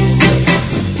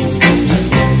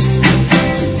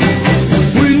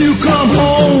 When you come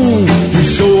home, you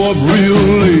show up real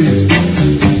late.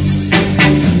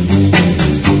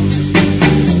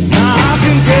 Now I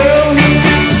can tell,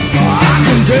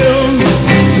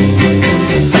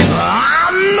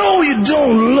 I know you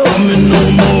don't love me no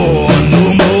more, no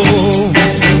more.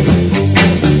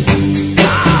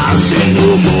 I say no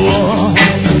more,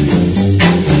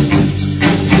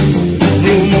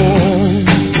 no more,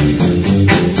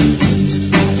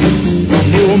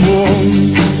 no more.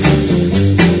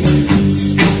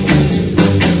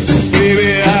 Baby,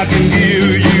 I can give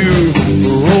you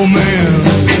romance.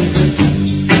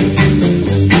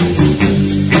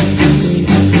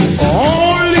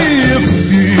 Only if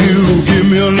you give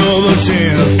me another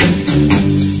chance.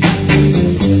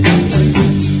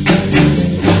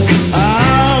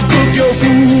 I'll cook your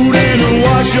food and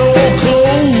wash your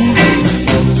clothes.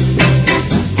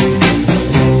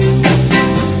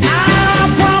 I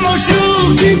promise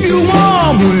you'll keep you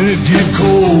warm when it get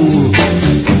cold.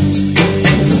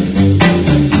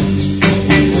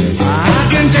 I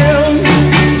can tell,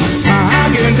 I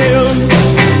can tell.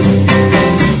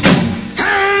 I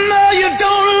know you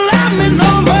don't love me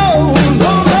no more,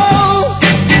 no more,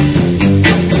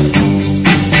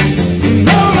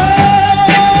 no more,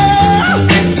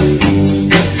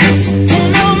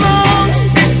 no more,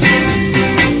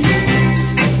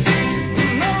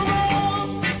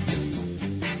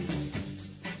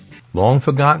 Long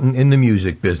forgotten in the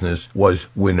music business was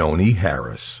Wynonie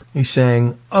Harris. He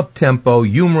sang up-tempo,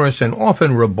 humorous, and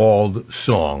often ribald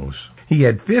songs. He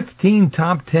had 15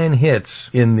 top 10 hits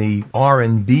in the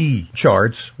R&B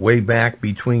charts way back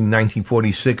between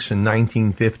 1946 and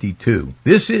 1952.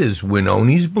 This is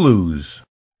Wynonie's Blues.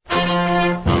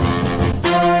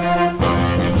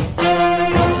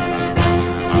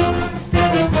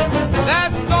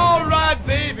 That's all right,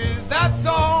 baby. That's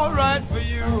all right for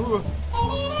you.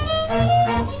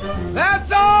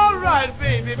 That's all right,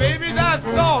 baby, baby.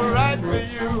 That's all right for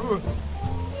you.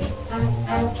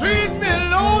 Treat me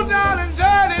low down and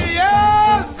dirty,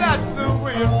 yes, that's the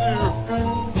way to do.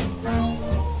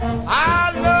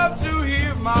 I love to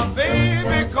hear my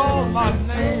baby call my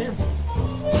name.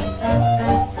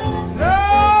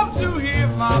 Love to hear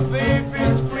my baby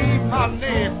scream my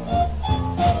name.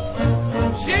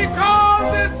 She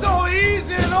calls it so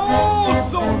easy and oh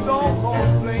so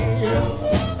doggone plain.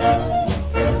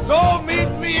 So meet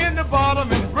me in the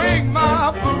bottom and bring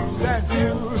my boots and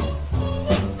shoes.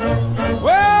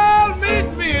 Well,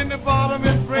 meet me in the bottom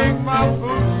and bring my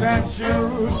boots and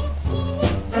shoes.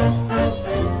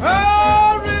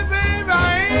 Hurry, baby, I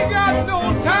ain't got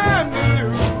no time to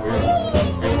lose.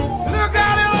 Look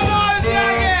out, Illinois,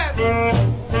 jacket!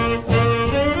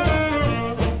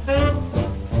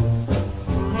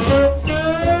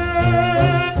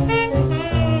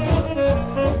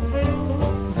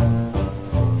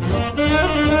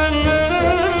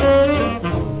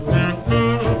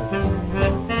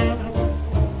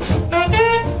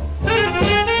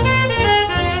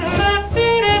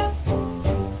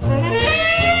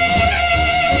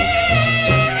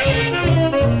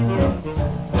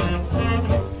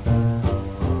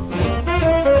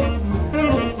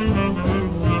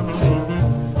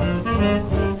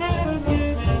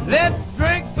 Let's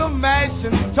drink some mash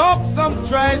and talk some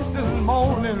trash this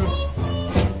morning.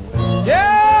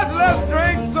 Yes, let's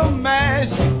drink some mash,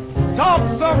 talk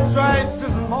some trash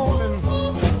this morning.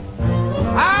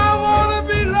 I wanna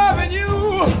be loving you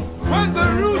when the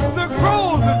rooster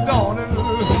crows at dawning.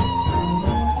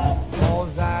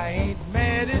 'Cause I ain't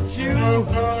mad at you,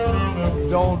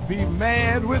 don't be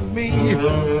mad with me.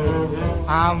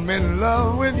 I'm in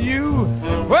love with you.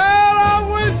 Well, I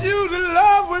wish you to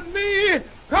love with me,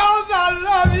 'cause I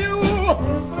love you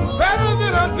better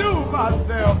than I do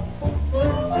myself.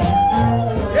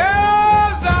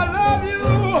 Yes, I love you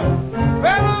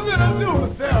better than I do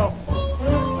myself.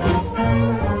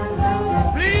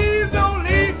 Please don't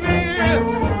leave me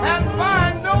and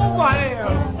find nobody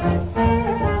else.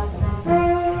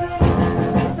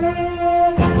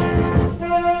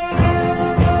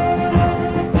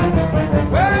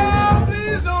 Well,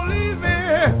 please don't leave me,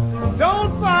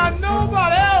 don't find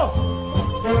nobody else.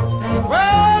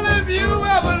 Well, if you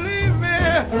ever leave me,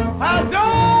 I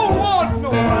don't want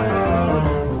nobody else.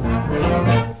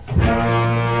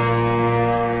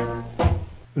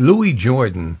 Louis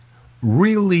Jordan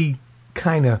really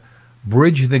kind of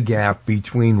bridged the gap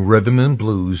between rhythm and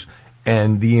blues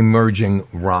and the emerging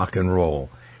rock and roll.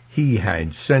 He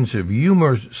had sense of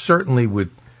humor, certainly with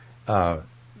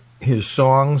his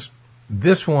songs,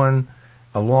 this one,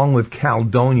 along with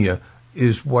Caledonia,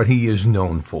 is what he is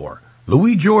known for.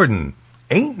 Louis Jordan,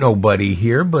 Ain't Nobody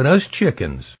Here But Us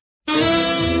Chickens.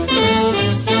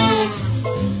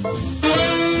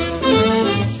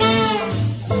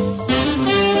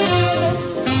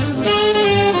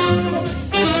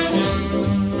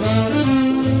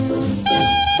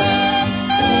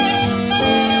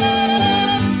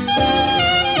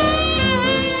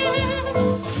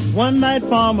 One night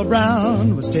Farmer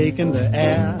Brown was taking the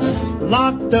air,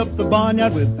 locked up the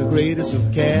barnyard with the greatest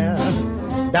of care.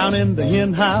 Down in the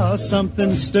hen house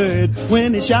something stirred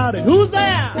when he shouted, "Who's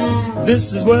there?"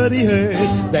 This is what he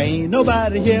heard: "There ain't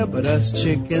nobody here but us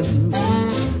chickens.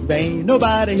 There ain't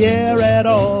nobody here at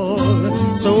all.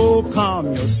 So calm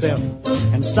yourself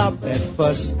and stop that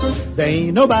fuss. There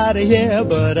ain't nobody here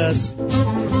but us.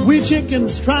 We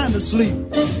chickens trying to sleep,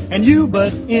 and you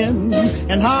butt in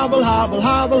and hobble, hobble,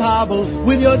 hobble, hobble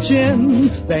with your chin.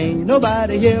 There ain't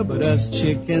nobody here but us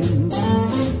chickens.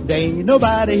 There ain't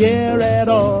nobody here at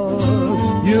all.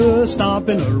 You're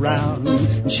stomping around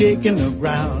and shaking the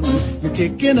ground. You're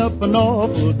kicking up an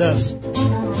awful dust.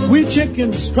 We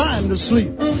chickens trying to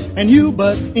sleep, and you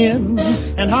butt in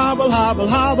and hobble, hobble,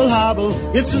 hobble,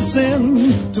 hobble. It's a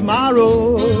sin.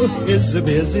 Tomorrow is a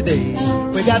busy day.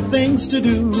 We got things to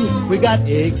do, we got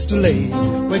eggs to lay,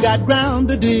 we got ground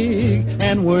to dig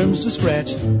and worms to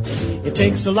scratch. It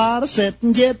takes a lot of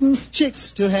setting, getting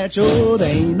chicks to hatch. Oh,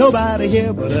 there ain't nobody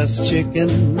here but us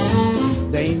chickens.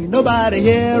 There ain't nobody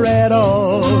here at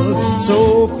all.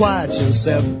 So quiet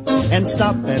yourself and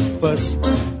stop that fuss.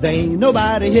 There ain't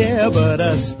nobody here but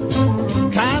us.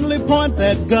 Kindly point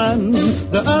that gun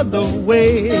the other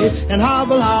way and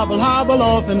hobble, hobble, hobble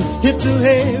off and hit the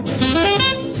hay.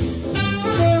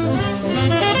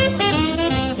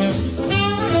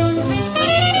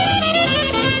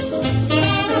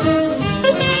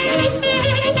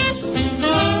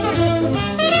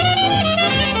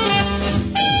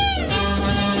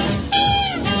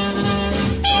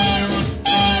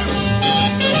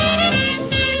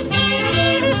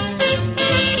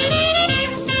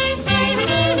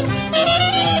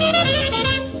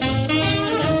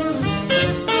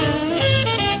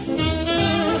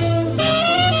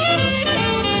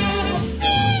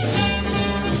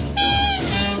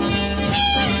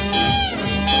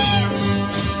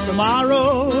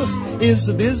 Tomorrow is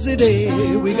a busy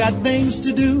day. We got things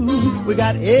to do, we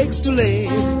got eggs to lay,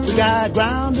 we got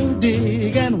ground to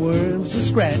dig and worms to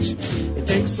scratch. It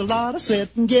takes a lot of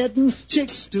setting, getting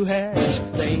chicks to hatch.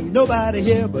 There ain't nobody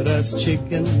here but us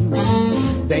chickens.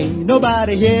 There ain't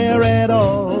nobody here at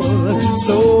all.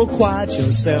 So quiet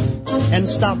yourself and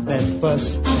stop that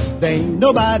fuss. There ain't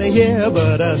nobody here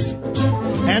but us.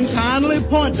 And kindly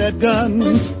point that gun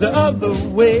the other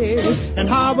way and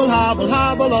hobble, hobble,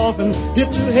 hobble off and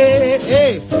hit the hay.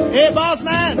 Hey, hey, boss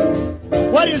man,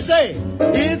 what do you say?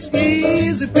 It's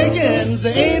easy pickings.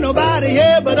 There ain't nobody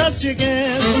here but us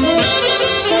chickens.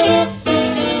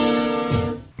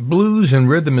 Blues and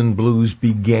rhythm and blues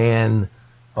began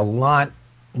a lot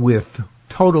with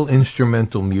total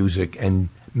instrumental music and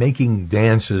making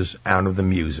dances out of the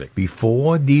music.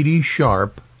 Before Dee Dee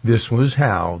Sharp, this was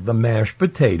how the mashed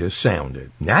potatoes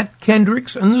sounded. Nat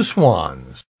Kendricks and the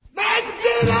Swans.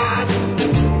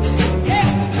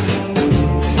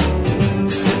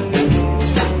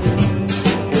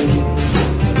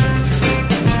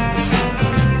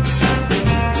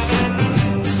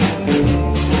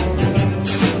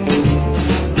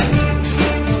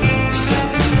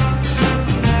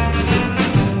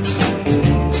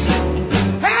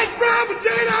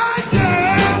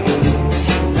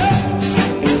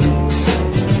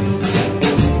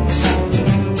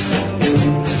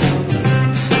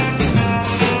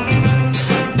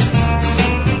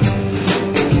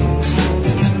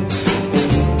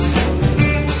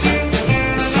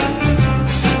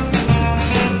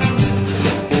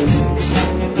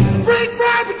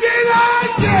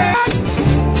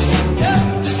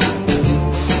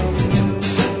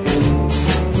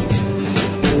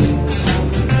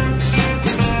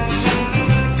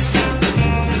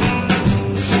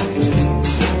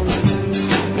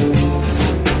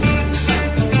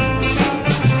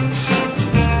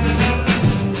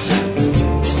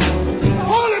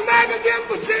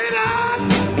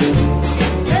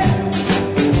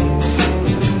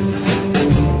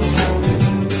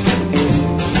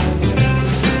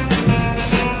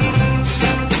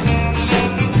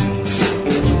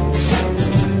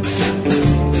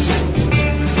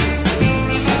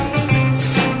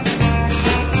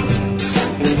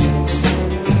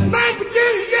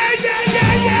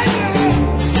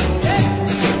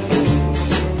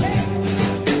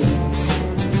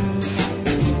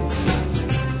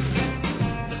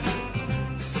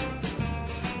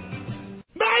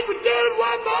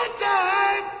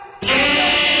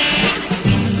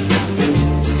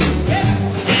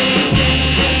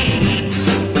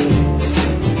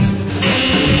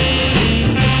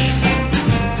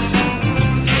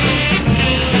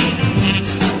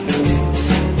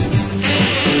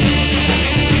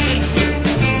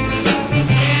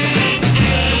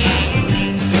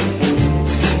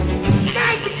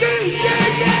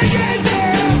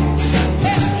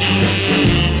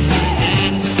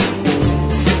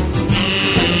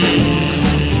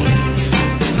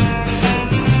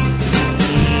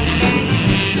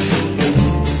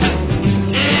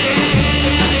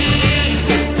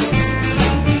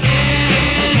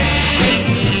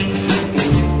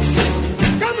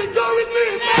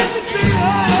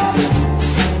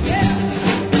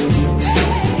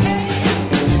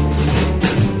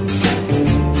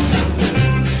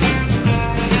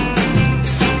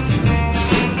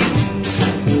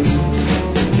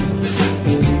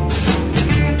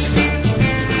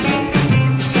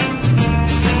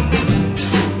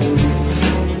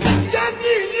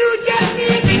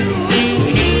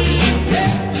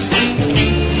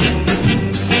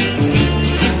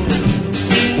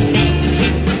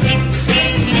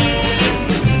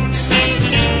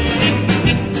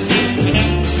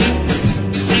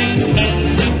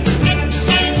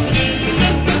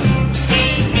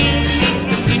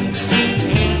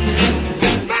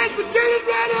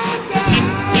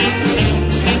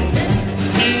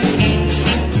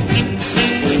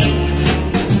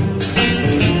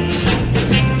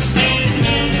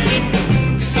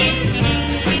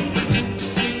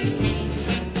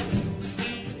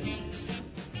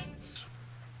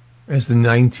 As the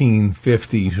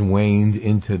 1950s waned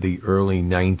into the early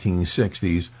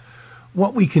 1960s,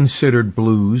 what we considered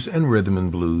blues and rhythm and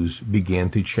blues began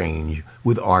to change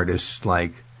with artists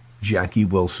like Jackie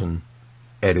Wilson,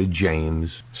 Etta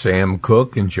James, Sam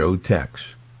Cooke, and Joe Tex.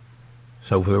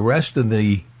 So for the rest of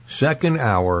the second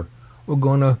hour, we're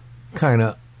going to kind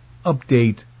of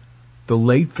update the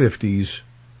late 50s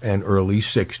and early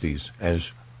 60s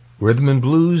as rhythm and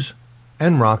blues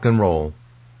and rock and roll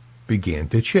began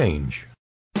to change.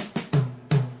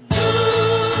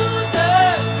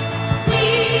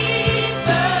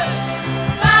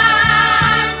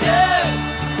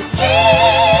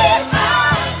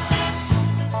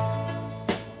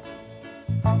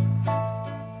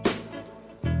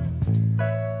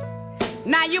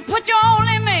 Now you put your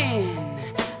only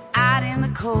man out in the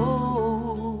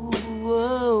cold.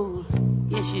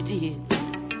 Yes, you did.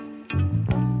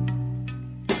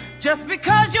 Just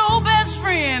because your best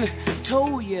friend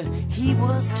told you he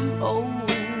was too old.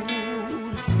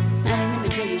 Now let me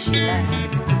tell you, she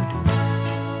lied.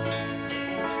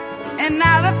 And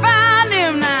now they found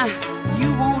him, now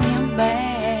you want him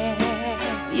back.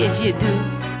 Yes, you do.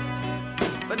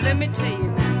 But let me tell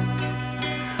you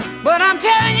now. But I'm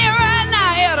telling you right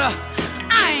now, Etta,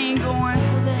 I ain't going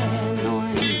for that, no,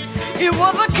 I ain't. It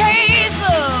was a case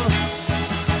of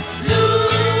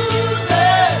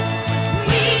losers,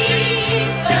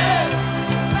 weepers,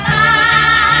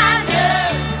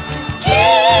 finders,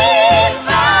 keepers.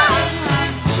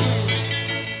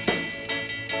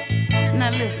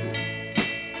 Now listen.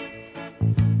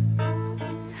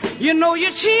 You know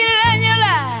you cheated and you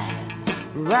lied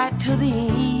right to the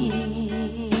end.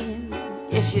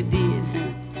 Yes, you did.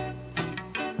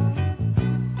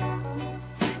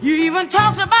 You even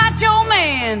talked about your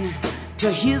man to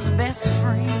his best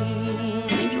friend,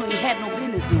 and you ain't had no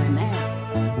business doing that.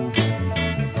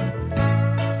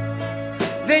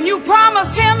 Then you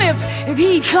promised him if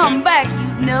he'd come back,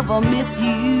 you'd never misuse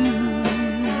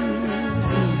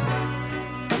him.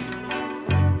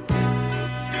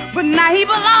 But now he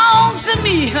belongs to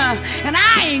me, and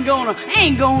I ain't gonna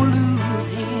lose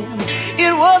him.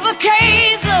 It was a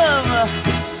case of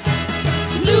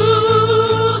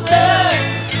losers,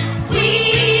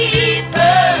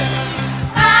 weepers,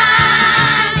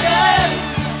 finders,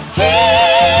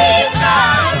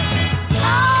 keepers.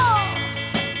 Oh.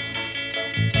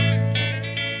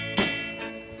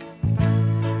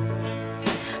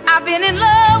 I've been in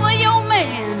love with your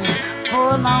man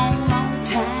for a long, long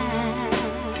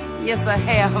time. Yes, I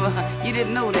have. You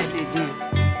didn't know that, did you?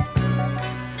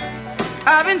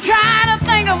 I've been trying to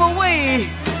think of a way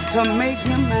to make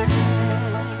him mine.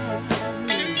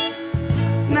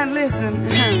 Now listen,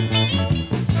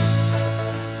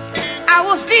 I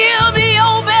will still be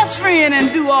your best friend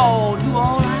and do all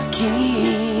I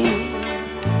can.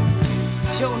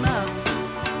 Sure enough.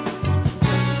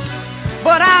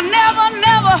 But I'll never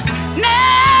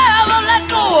let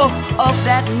go of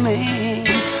that man,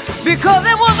 because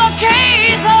it was a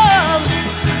case of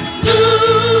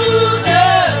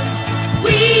losers,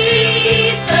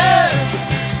 weepers,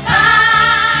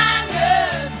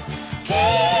 finders,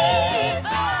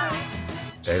 keepers.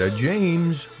 Etta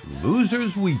James,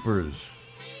 Losers, Weepers.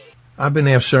 I've been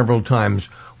asked several times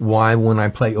why when I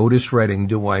play Otis Redding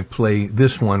do I play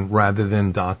this one rather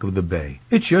than Dock of the Bay.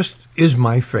 It just is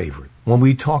my favorite. When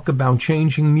we talk about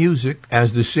changing music,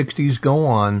 as the 60s go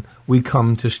on, we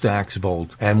come to Stax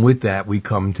Volt, and with that we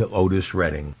come to Otis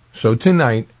Redding. So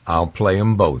tonight, I'll play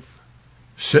them both.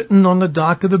 Sitting on the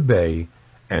Dock of the Bay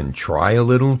and Try a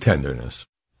Little Tenderness.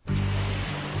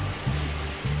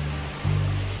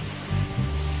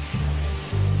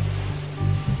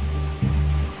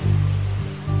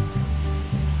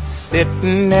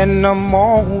 Sitting in the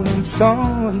morning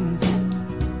sun,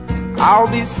 I'll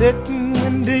be sitting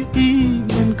when the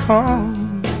evening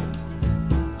comes,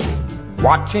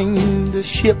 watching the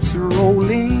ships roll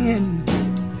in,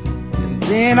 and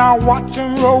then I'll watch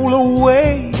them roll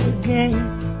away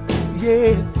again.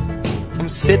 Yeah, I'm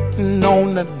sitting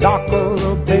on the dock of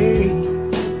the bay,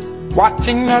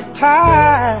 watching the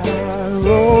tide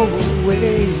roll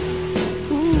away.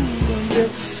 Ooh, I'm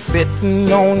just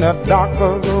sitting on the dock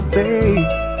of the bay,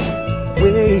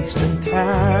 wasting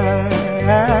time.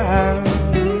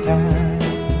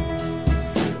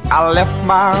 I left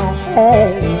my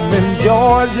home in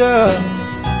Georgia,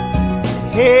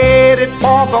 headed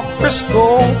for the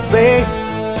Frisco Bay,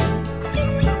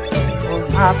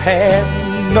 'cause I've had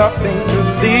nothing to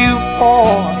live for,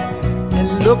 and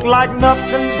look like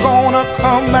nothing's gonna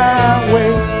come my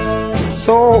way.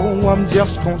 So I'm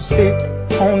just gonna sit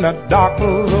on the dock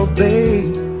of the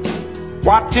bay,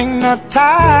 watching the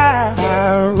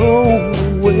tide roll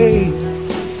away.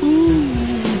 Ooh,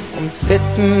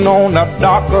 sitting on a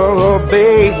dock of a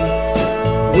bay,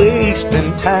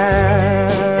 wasting time.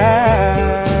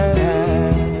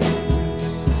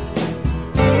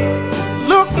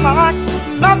 Look like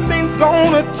nothing's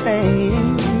gonna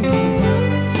change.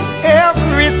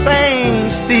 Everything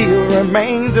still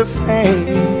remains the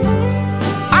same.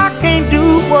 I can't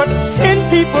do what 10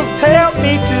 people tell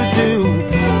me to do,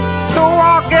 so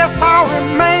I guess I'll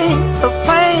remain the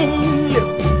same.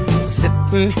 Listen,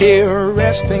 sitting here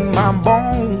resting my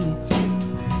bones,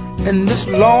 and this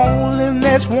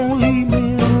loneliness won't leave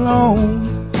me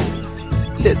alone.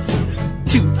 Listen,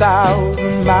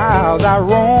 2,000 miles I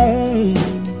roam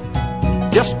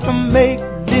just to make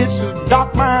this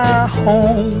dock my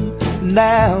home.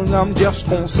 Now I'm just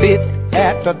gonna sit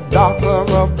at the dock of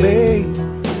a bay,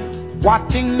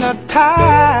 watching the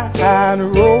tide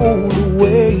roll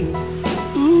away.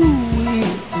 Ooh,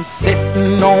 I'm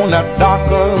sitting on the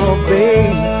dock of a bay,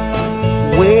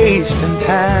 wasting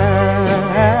time.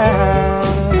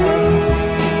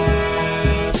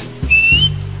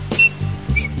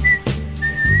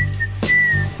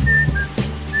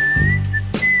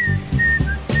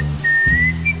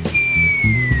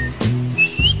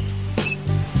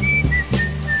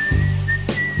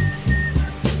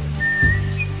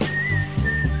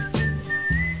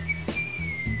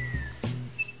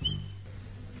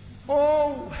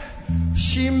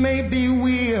 She may be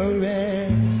weary.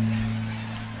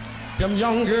 Them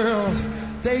young girls,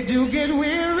 they do get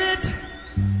wearied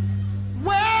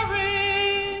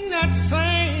wearing that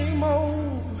same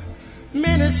old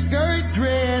miniskirt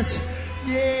dress.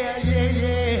 Yeah, yeah,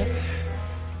 yeah.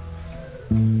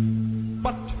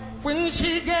 But when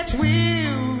she gets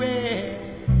weary,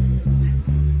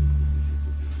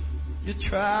 you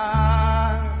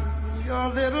try your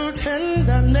little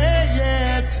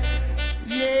tenderness.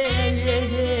 Yeah, yeah,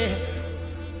 yeah.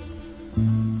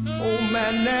 Oh,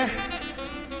 man,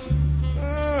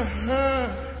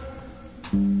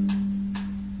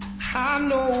 I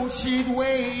know she's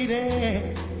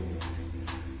waiting,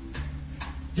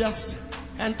 just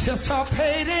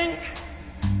anticipating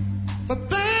for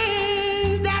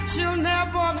things that you'll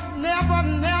never, never,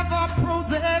 never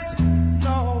possess.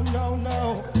 No, no,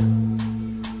 no.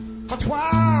 But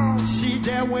while she's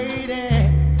there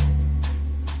waiting,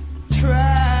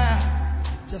 try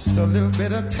just a little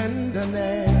bit of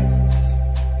tenderness.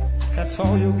 That's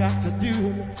all you got to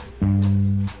do.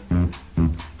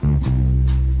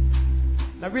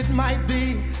 Now it might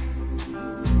be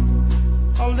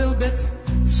a little bit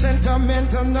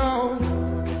sentimental, no,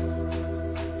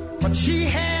 but she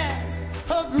has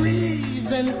her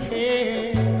griefs and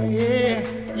care. Yeah,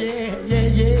 yeah, yeah,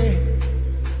 yeah.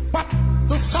 But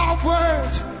the soft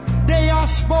words, they are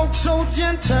spoke so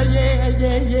gentle, yeah,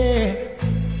 yeah, yeah.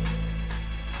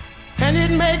 And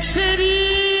it makes it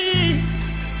easier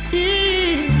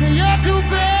to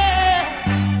bear.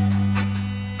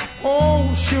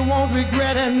 Oh, she won't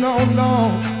regret it, no, no.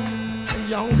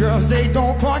 Young girls, they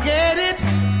don't forget it.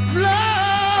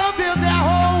 Love is their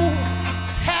whole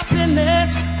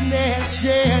happiness,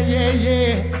 yeah, yeah,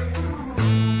 yeah.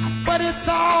 But it's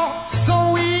all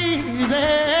so easy.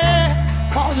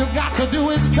 All you got to do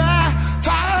is try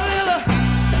a little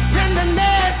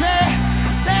tenderness, yeah.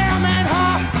 Damn it,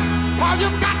 heart. All you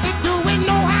got to do is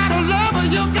know how to love her.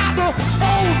 You got to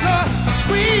hold her,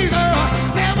 squeeze her,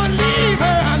 never leave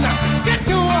her. Now get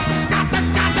to her, got to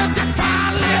just try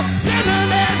a little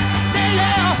tenderness,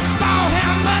 yeah. Lord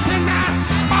have mercy now.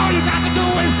 All you got to do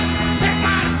is take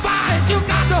my advice. You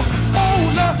got to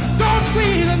hold her, don't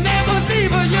squeeze her, never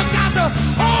leave her. You got to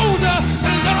hold her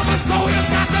and love her, so you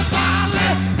got to try a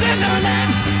little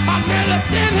tenderness, a little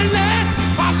tenderness,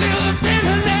 a little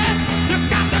tenderness. You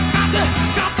got to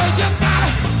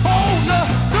hold her,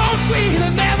 don't squeeze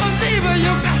her, never leave her.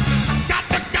 You got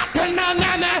to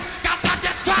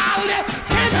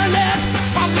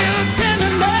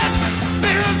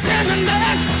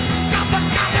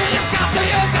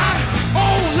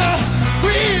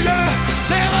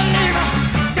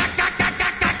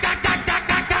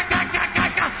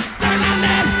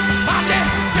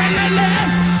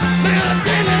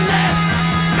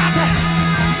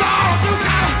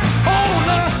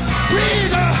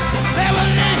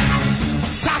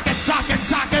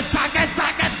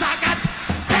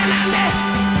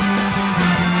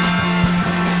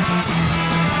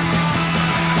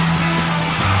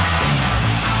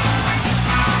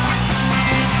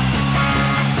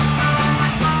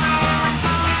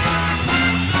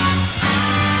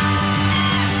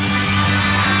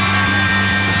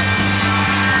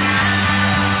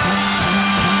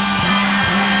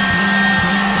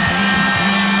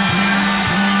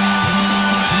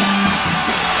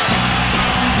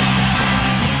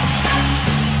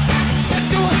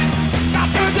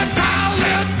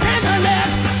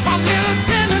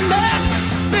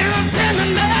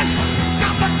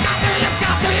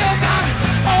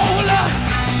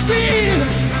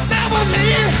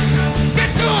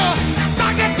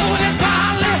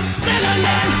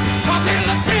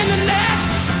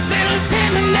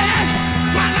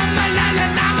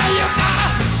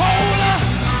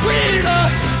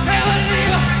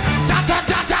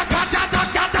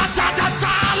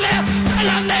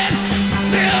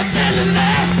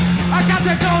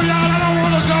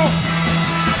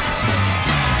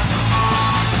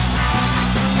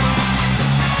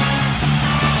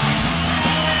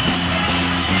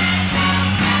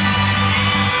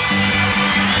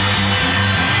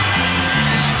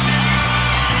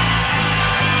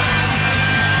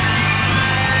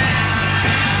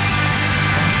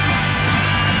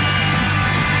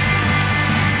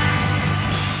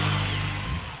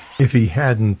if he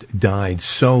hadn't died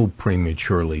so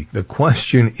prematurely. The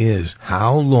question is,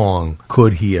 how long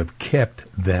could he have kept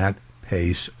that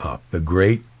pace up? The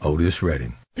great Otis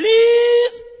Redding.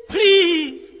 Please,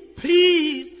 please,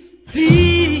 please,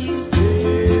 please.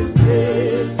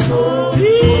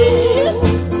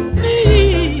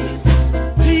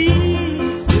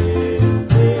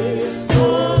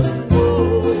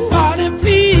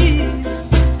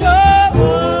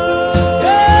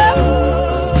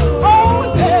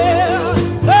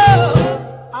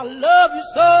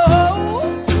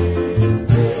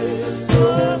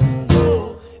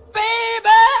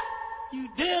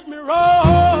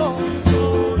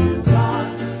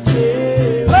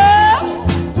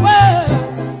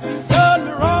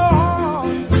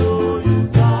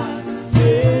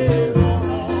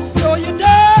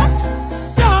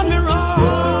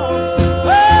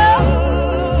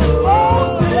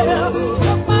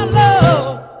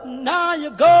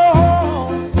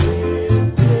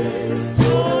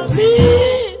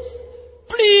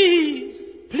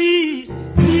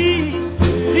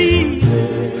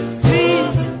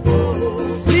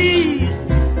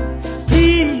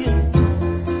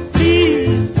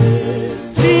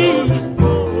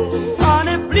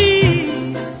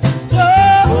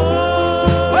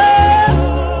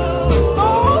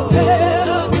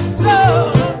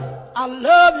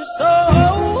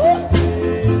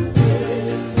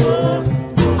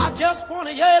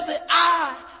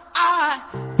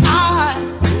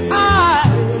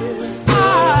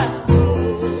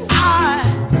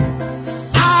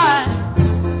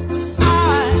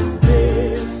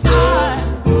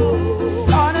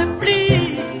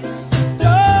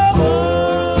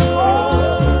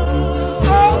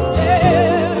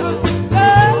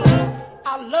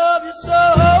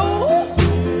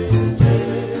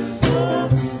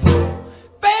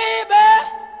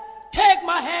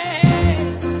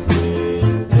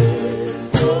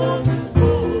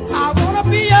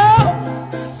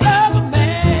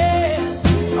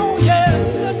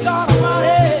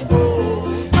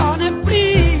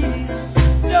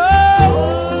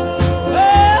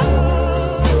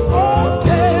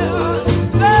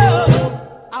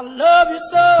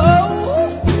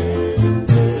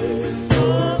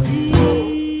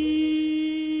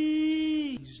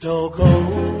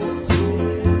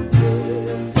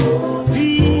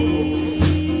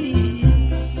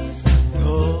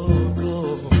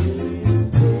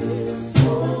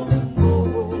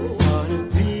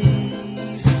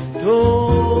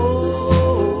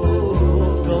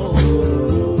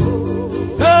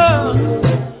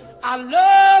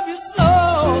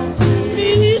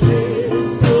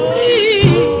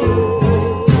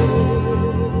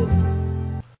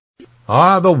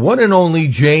 The one and only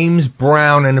James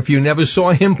Brown, and if you never saw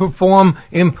him perform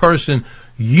in person,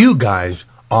 you guys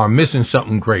are missing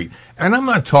something great. And I'm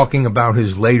not talking about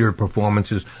his later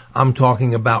performances, I'm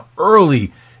talking about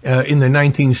early in the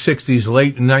 1960s,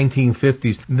 late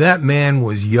 1950s. That man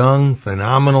was young,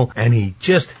 phenomenal, and he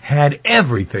just had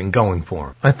everything going for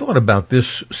him. I thought about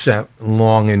this set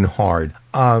long and hard.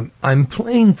 I'm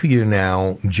playing for you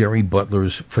now Jerry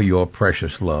Butler's For Your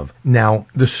Precious Love. Now,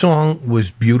 the song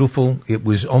was beautiful. It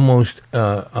was almost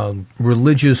a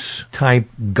religious type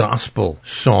gospel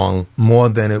song more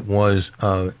than it was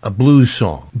a blues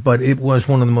song. But it was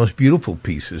one of the most beautiful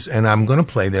pieces, and I'm going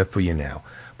to play that for you now.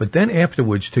 But then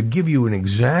afterwards, to give you an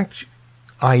exact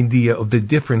idea of the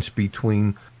difference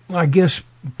between, I guess,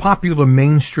 popular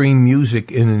mainstream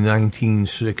music in the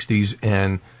 1960s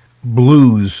and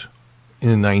blues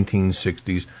in the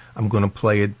 1960s, I'm going to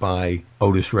play it by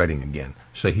Otis Redding again.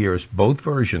 So here's both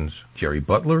versions, Jerry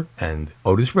Butler and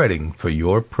Otis Redding, For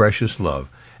Your Precious Love.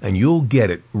 And you'll get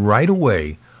it right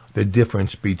away, the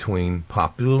difference between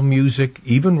popular music,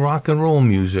 even rock and roll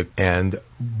music, and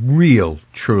real,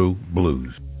 true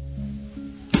blues.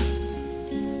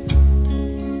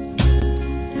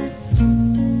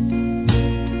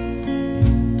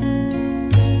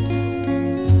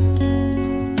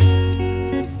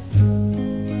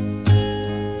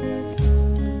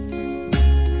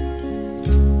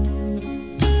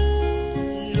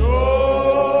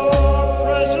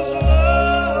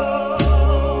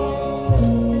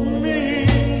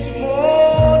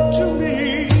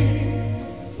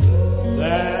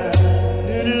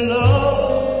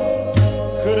 Love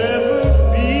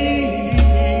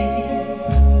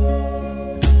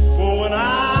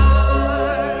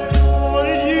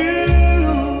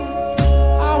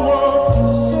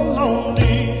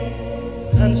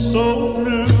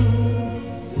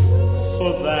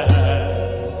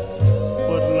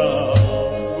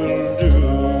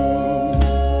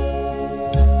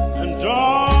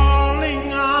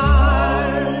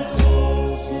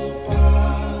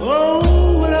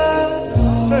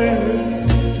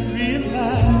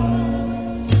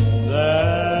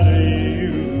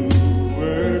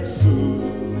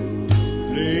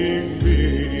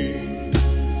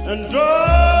And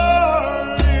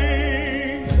darling,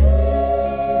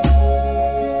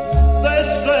 they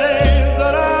say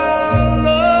that our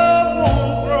love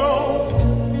won't grow,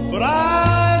 but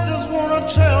I just want to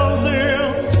tell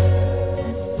them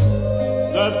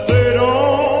that they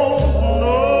don't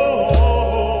know.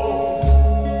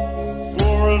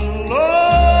 For as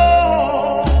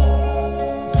long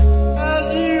as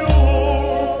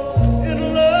you're in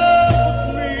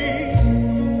love with me,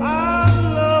 our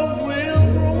love will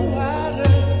grow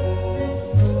wider,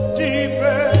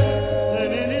 deeper than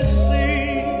any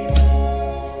sea.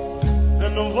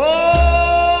 And of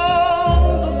all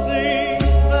the things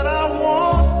that I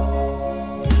want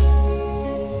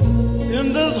in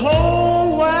this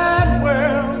whole wide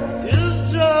world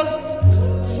is just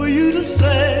for you to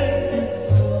say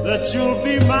that you'll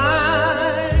be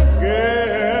my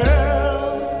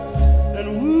girl. And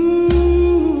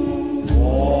woo,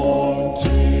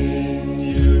 wanting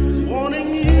you,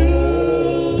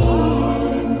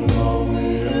 I'm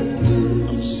lonely and blue.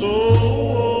 I'm so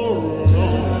lonely.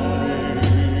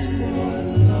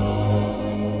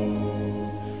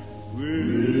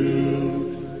 Will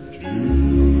do.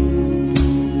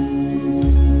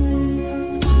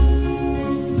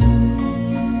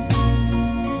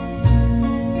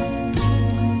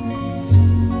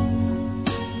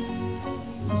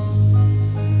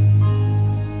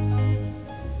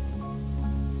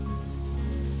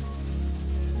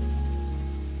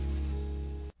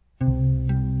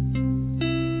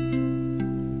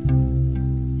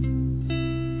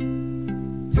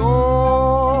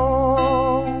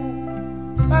 Your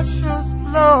precious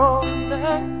love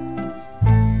that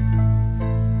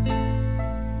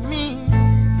means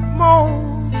more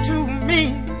to me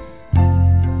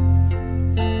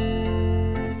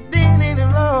than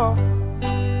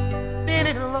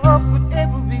any love could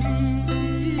ever be.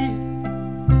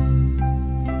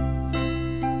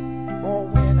 For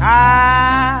when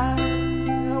I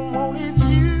wanted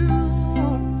you,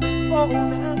 oh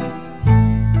now,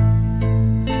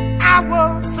 I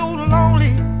was so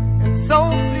lonely and so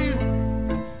blue.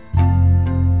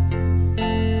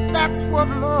 That's what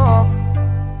love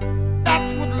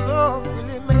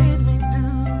really made me do.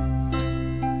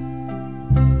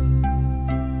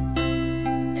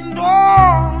 And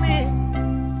darling,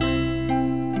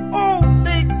 oh,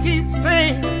 they keep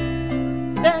saying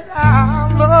that our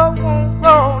love won't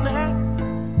grow now.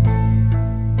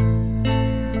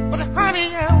 But honey,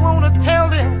 I wanna tell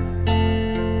them,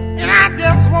 and I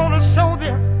just want to show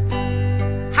them,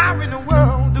 how in the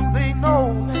world do they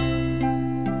know that?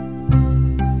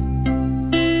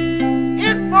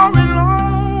 It's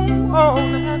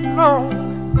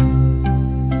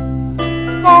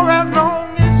for as long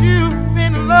as you've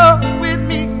in love with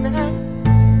me now,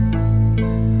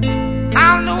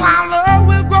 I know our love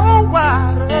will grow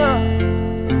wider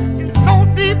and so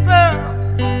deeper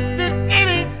than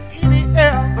any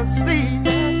ever see now.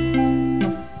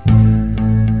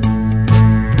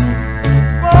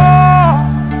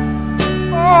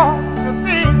 The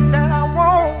thing that I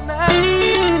want now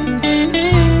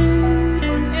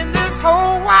in this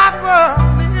whole wide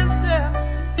world is just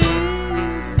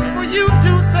for you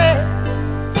to say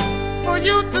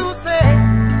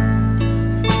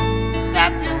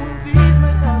that you will be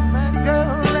my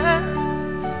girl now.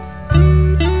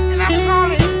 And I'm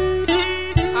calling,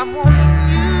 I'm wanting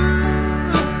you.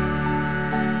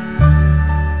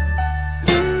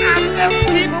 I'm just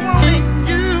keep wanting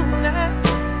you now.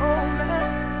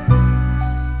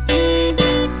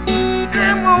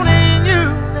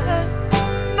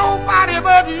 Nobody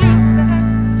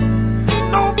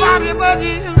but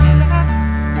you.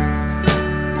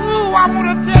 Ooh, I want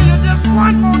to tell you just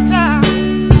one more time,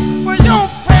 for your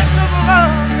precious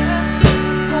love,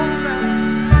 oh, man,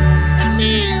 it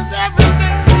means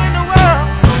everything in the world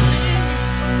to me,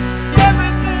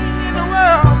 everything in the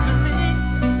world to me.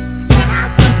 And I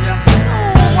would just so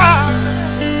wild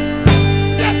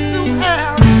just to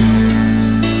have you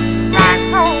right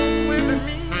home with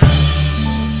me.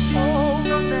 Oh,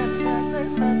 no, no.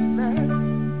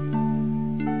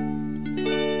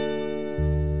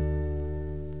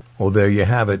 Well, there you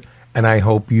have it. And I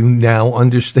hope you now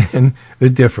understand the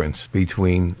difference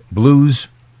between blues,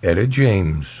 Etta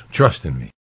James. Trust in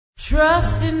me.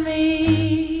 Trust in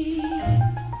me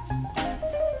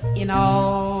in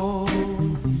all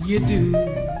you do.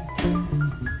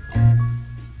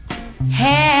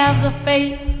 Have the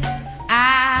faith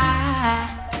I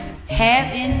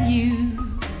have in you.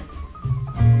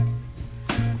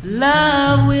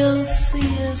 Love will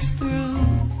see us through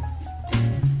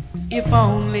if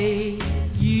only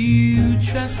you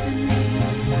trust in me.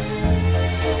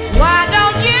 Why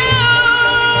don't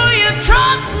you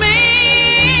trust me?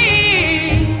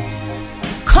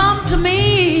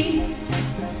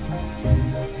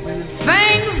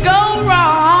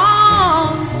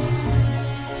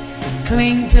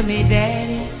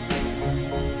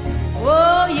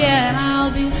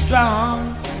 I'll be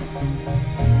strong.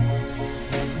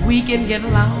 We can get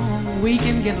along, we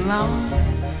can get along.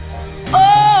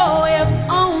 Oh, if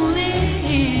only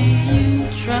you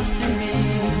trusted me.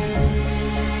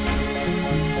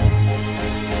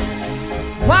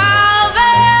 While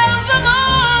there's a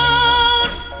moon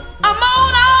on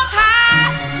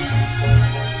high,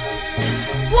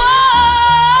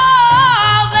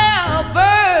 whoa, there are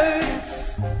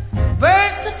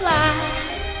birds to fly.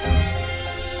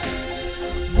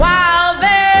 While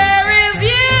there is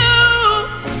you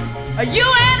and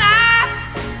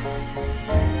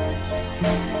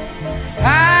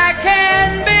I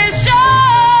can be sure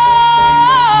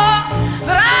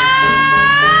that I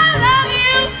love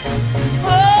you.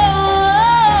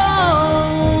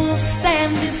 Oh,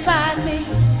 stand beside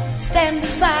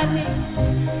me,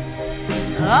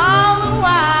 all the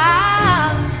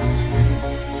while.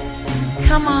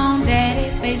 Come on, Daddy,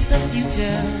 face the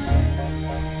future.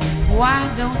 Why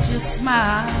don't you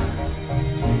smile?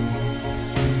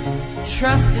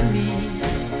 Trust in me,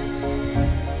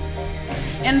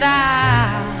 and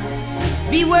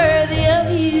I'll be worthy of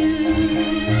you.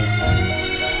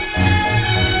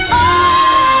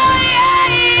 Oh,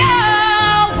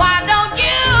 yeah, why don't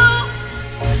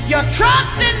you're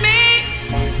trusting me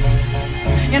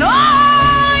in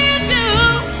all you do,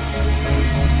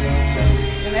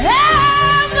 and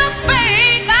have the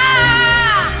faith I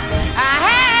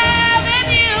have in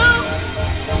you.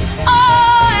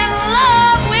 Oh, and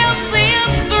love will see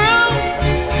us through.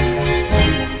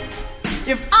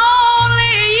 If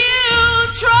only you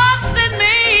trusted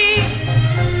me.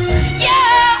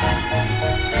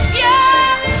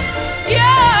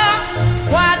 Yeah,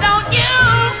 why don't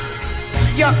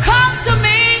you come to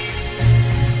me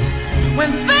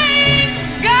when things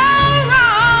go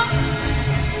wrong?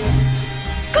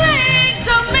 Cling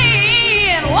to me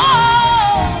and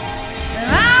whoa, and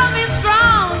I'll be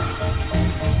strong.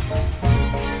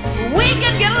 We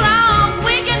can get along,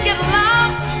 we can get along.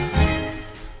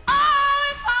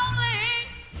 Oh, if only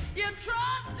you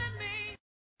trusted me.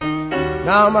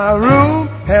 Now my room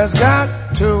has got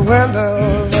 2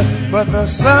 windows, but the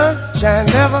sunshine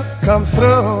never come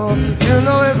through. You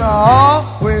know it's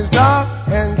always dark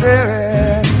and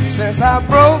dreary since I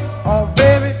broke off,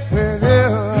 baby, with you.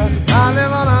 I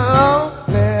live on a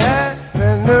lonely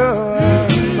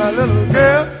avenue. My little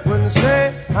girl wouldn't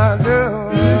say I do,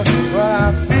 but I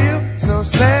feel so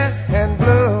sad and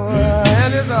blue,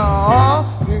 and it's all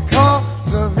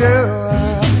because of you.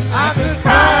 I could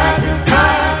cry,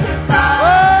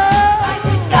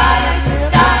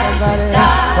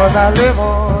 cause I live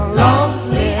on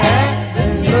Lonely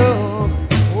Avenue.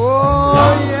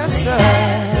 Oh, yes, sir.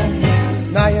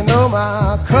 Now you know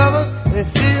my covers, they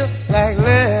feel like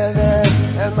leather,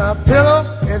 and my pillow,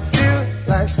 it feels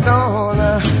like stone.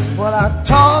 Well, I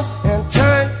toss and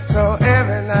turn so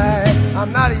every night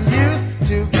I'm not used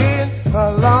to being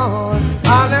alone.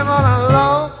 I live on a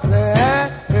lonely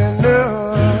avenue.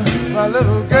 My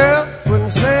little girl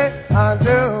wouldn't say I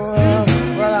do,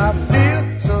 but I feel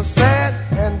so sad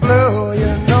and blue.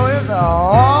 You know it's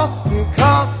all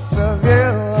because of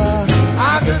you.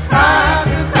 I could cry,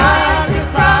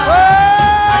 oh,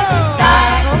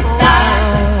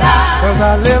 cause I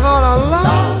live on a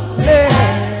lonely,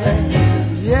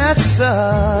 yes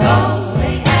sir.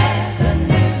 Lonely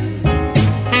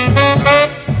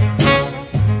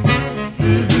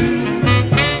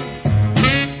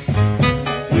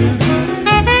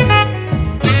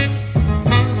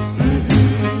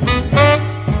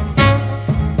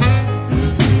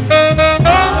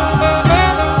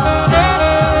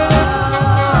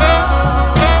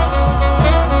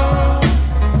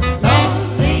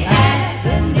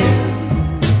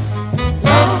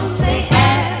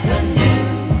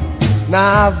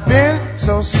Now I've been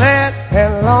so sad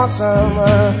and lonesome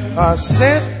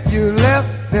since you left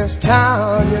this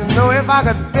town. You know if I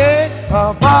could beg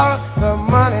or borrow the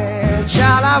money,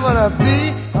 child, I would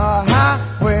be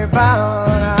highway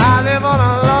bound. I live on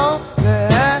a lonely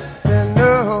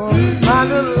avenue. My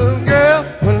little girl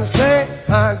wouldn't say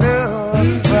I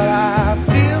do, but I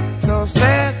feel so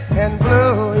sad and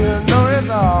blue. You know it's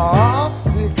all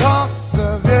because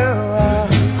of you.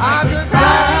 I could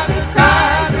cry.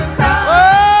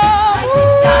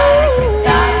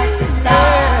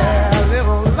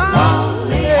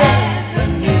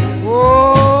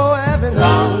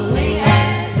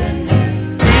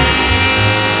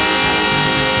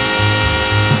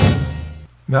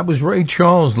 That was Ray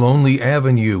Charles, Lonely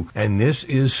Avenue, and this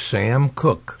is Sam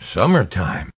Cooke,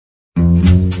 Summertime.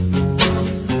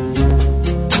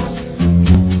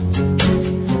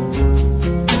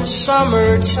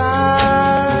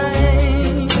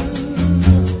 Summertime,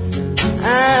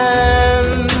 and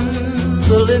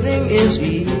living is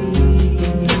easy.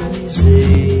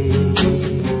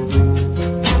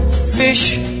 Fish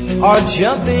are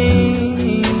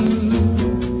jumping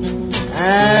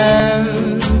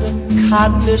and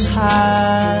cotton is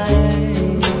high.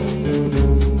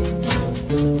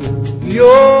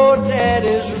 Your dad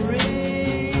is rich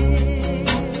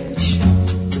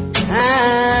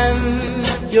and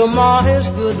your ma is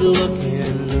good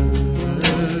looking.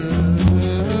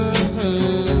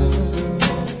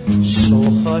 So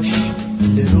hush,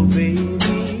 little baby,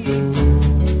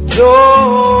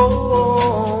 don't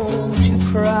you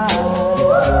cry.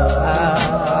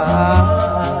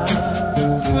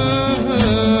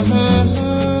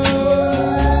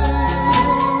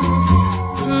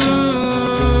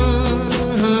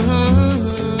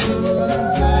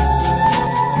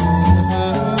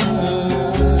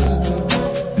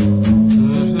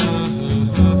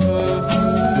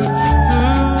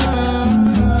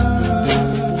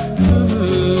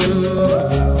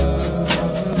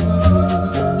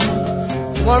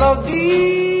 One of these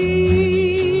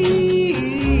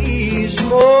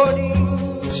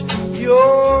mornings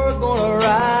you're gonna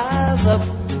rise up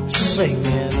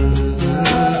singing.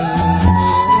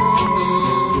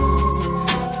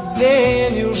 Then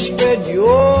you'll spread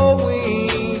your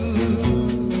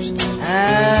wings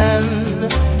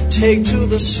and take to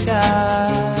the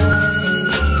sky.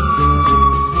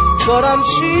 But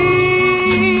until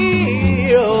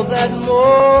that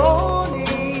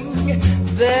morning,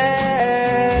 there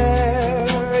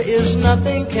is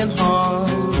nothing can harm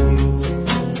you.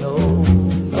 No,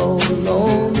 no, no,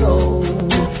 no.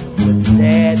 With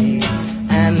daddy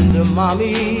and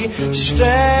mommy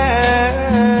standing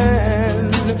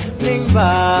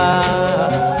by.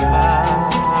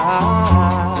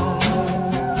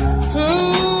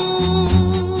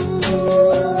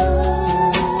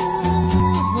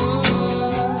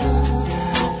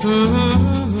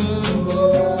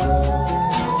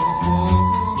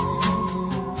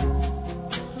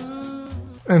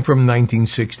 And from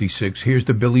 1966, here's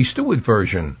the Billy Stewart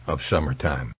version of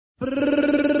Summertime.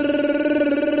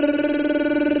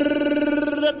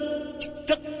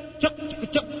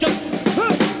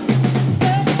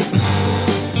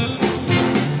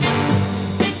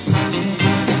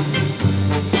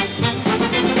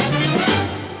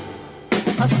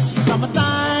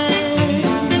 Summertime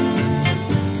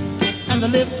and the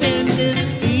living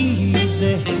is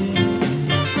easy.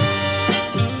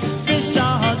 Fish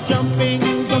are jumping,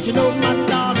 don't you know, my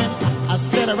darling? I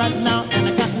said it right now, and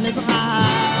the cotton is high.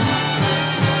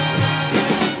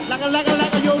 Like a,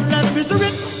 your daddy is a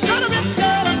rich, kind of rich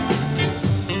girl,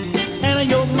 and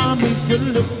your mommy's good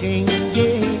looking,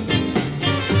 yeah.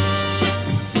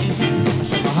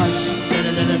 So hush,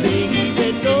 little baby,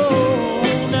 don't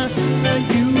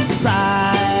you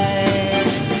cry.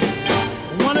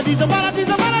 One of these mornings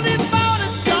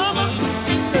come,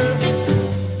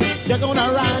 you're gonna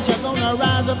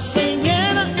rise up singing.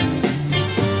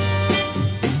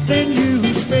 Then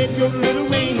you spread your little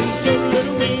wings,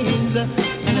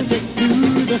 and take to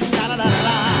the sky. La, la, la.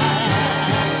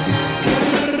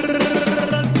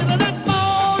 That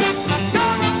morning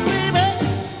come, baby,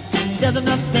 there's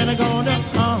nothing gonna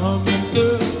harm you,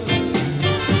 girl.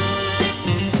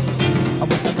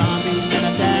 With the mommy and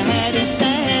the daddy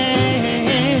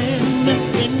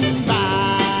standing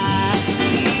by.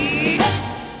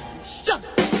 Shut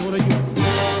what are you?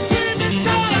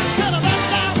 Don't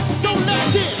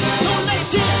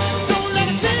let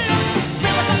it in.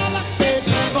 Baby, all I said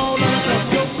is fall out of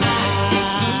your mind.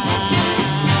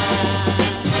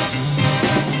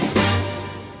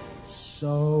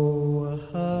 So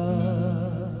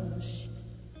hush,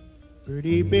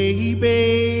 pretty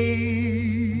baby.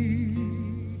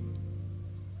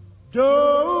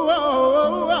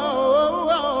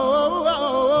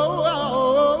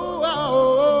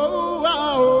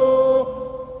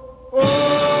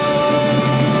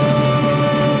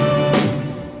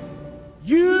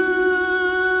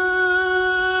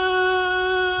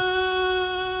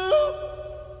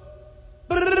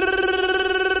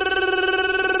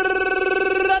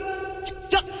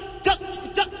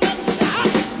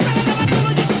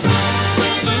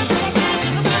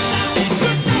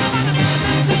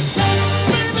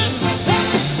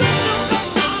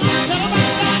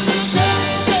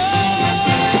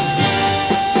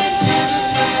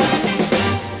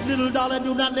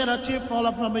 Do not let a tear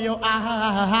fall from your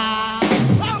eye.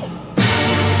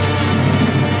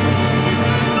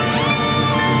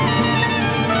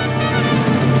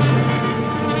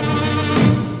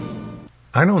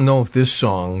 I don't know if this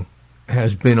song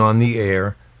has been on the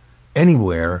air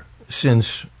anywhere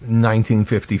since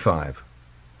 1955.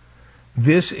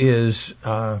 This is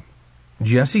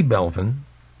Jesse Belvin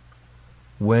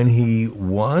when he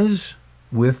was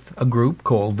with a group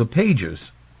called the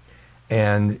Pages.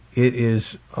 And it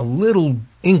is a little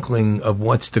inkling of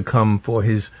what's to come for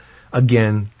his,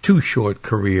 again, too short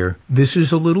career. This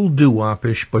is a little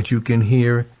doo-wop-ish, but you can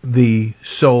hear the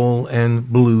soul and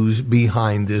blues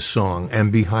behind this song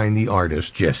and behind the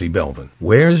artist, Jesse Belvin.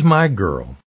 Where's My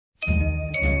Girl?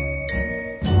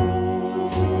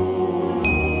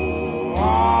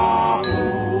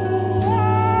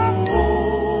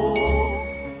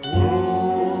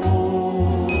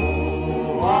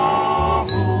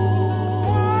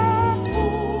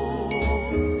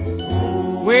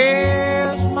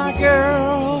 Where's my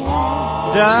girl?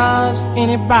 Does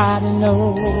anybody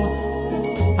know?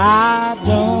 I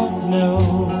don't know.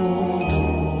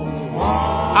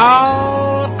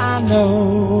 All I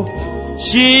know,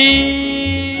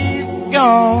 she's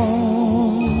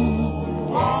gone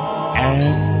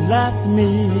and left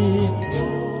me.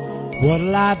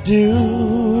 What'll I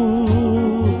do?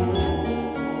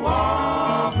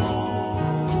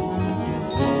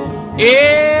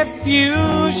 If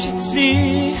you should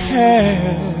see her,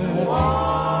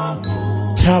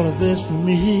 tell her this for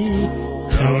me.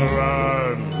 Tell her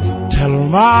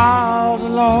I'm all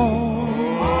alone,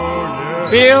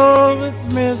 filled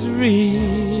with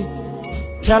misery.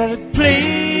 Tell her to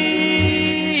please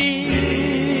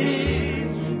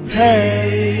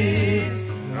hurry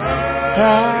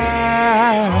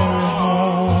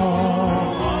home.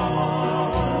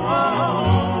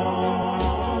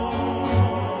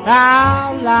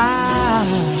 I'll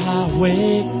lie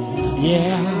awake,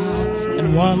 yeah, and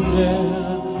wonder.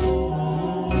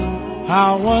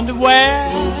 I wonder where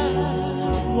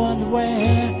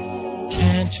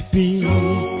can't you be?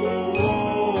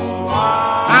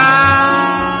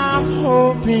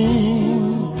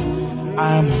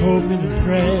 I'm hoping and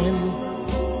praying,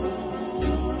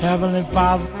 Heavenly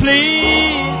Father,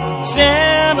 please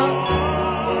send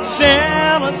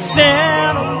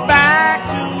her back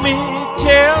to me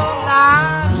till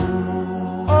I'm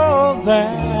over.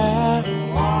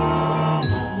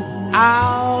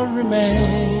 I'll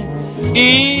remain.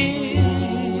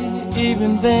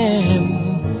 Even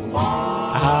then,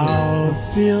 I'll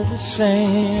feel the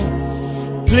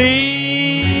same. Please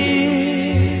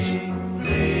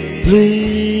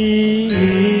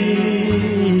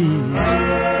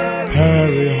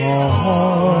hurry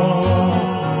home.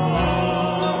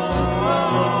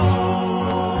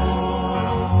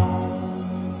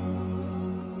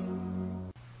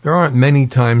 There aren't many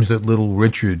times that Little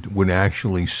Richard would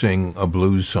actually sing a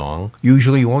blues song.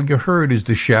 Usually all you heard is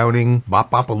the shouting,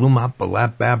 bop bop a loom bop a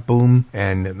lap bap boom,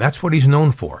 and that's what he's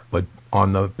known for. But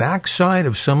on the backside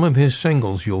of some of his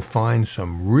singles, you'll find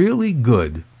some really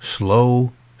good,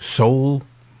 slow, soul,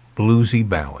 bluesy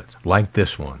ballads, like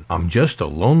this one. I'm Just a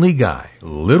Lonely Guy,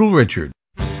 Little Richard.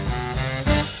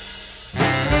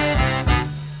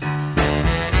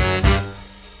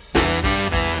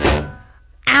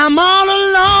 I'm all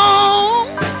alone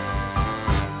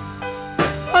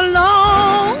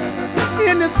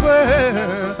in this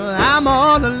world. I'm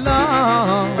all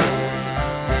alone,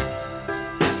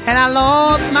 and I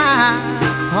lost my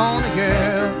only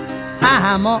girl.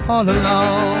 I'm all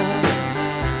alone.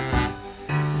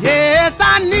 Yes,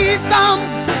 I need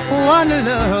someone to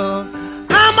love.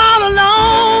 I'm all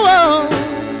alone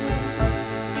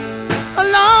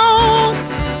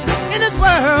in this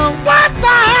world. What's the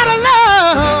heart of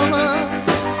love?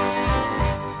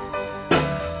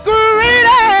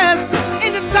 Greatest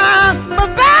in this time, but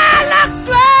bad luck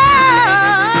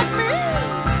struck me.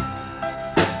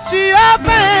 She up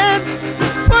and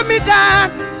put me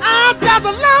down. I'm just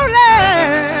a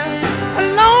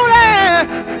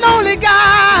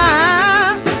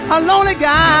lonely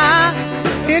guy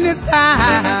in this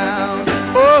town.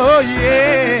 Oh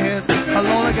yes, a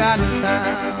lonely guy in this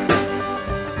town.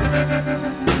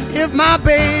 If my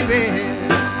baby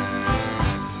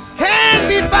can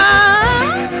be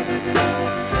found,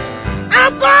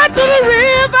 I'm going to the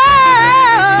river,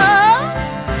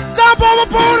 jump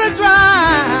overboard and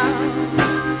drown.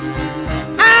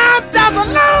 I'm just a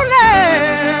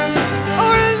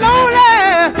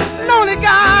lonely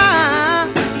guy.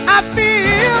 I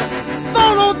feel so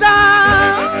low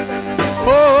down.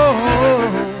 Oh,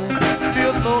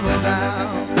 feel so low down.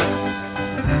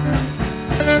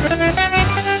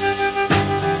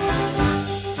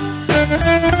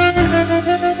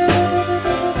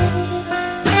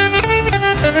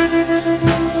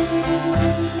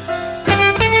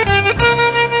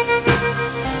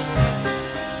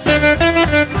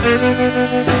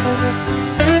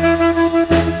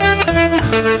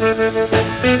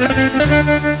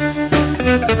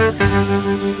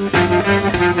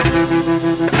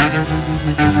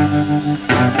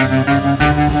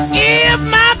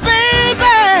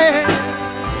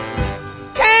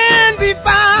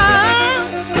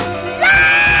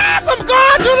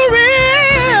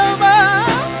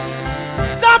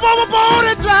 overboard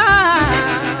and drown.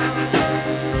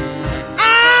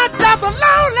 I'm just a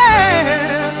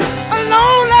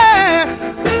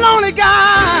lonely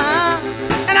guy,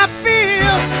 and I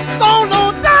feel so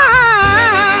low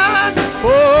down.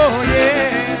 Oh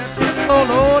yes, so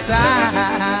low down.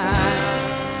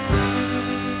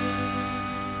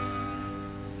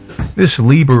 This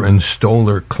Lieber and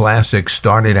Stoller classic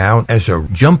started out as a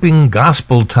jumping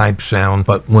gospel-type sound,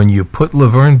 but when you put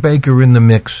Laverne Baker in the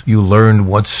mix, you learned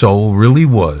what soul really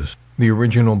was. The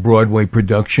original Broadway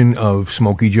production of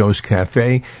Smokey Joe's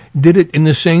Cafe did it in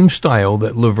the same style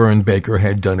that Laverne Baker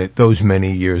had done it those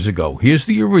many years ago. Here's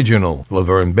the original,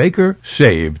 Laverne Baker,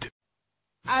 Saved.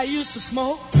 I used to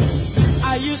smoke,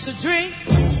 I used to drink,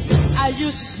 I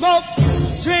used to smoke,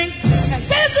 drink, and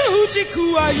there's the hoochie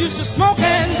coo. I used to smoke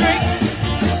and drink,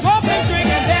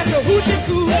 and there's the hoochie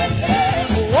coo.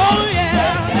 Oh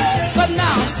yeah, but now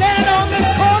I'm standing on this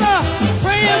corner,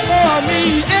 praying for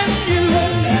me and you.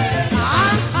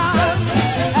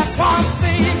 That's why I'm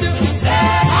saved,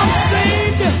 I'm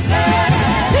saved.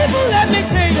 People, let me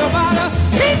tell you about a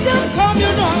kingdom come,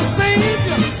 you know I'm saved.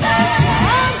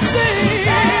 I'm saved.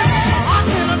 I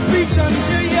cannot preach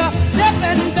until you're deaf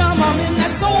and dumb. I'm in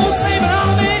that soul-saving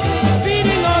army,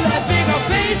 beating on that bigger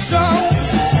bass drum.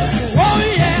 Oh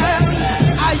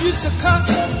yeah, I used to cuss,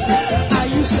 I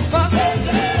used to fuss,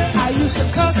 I used to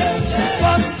cuss,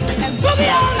 fuss, and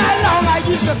boogie all night long. I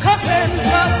used to cuss and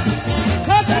fuss,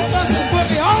 and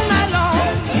boogie all night long.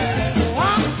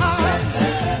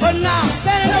 But now I'm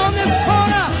standing on this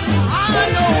corner, I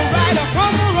know right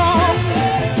from wrong.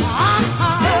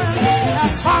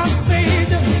 That's why I'm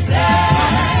saved. I'm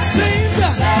saved.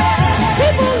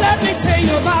 People, let me tell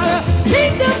you about a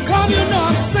kingdom come, you know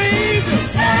I'm saved.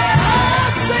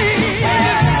 I'm saved.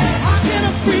 I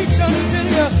cannot preach until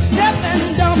you're deaf and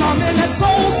dumb. I'm in that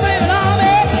soul-saving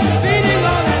army, beating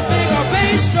on that bigger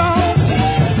bass drum.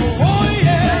 Oh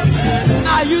yeah,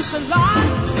 I used to lie,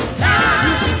 I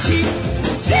used to cheat,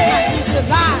 I used to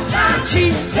lie,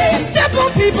 cheat, and step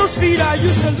on people's feet. I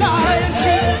used to lie and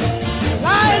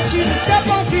cheat, and step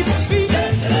on people's feet.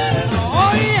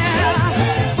 Oh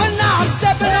yeah, but now I'm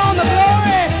stepping on the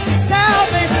glory.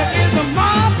 Salvation is a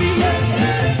my beat.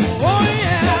 Oh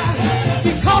yeah,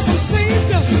 because I'm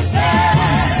saved. I'm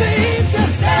saved.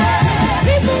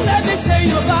 People, let me tell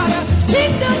you about a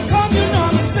kingdom come, you know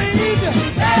I'm saved. I'm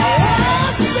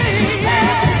saved.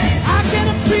 I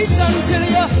cannot preach until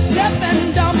you're deaf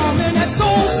and dumb. I'm in that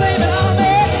soul-saving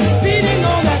army, beating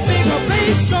on that bigger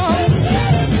bass drum.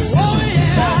 Oh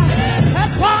yeah,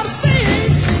 that's why I'm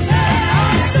saved.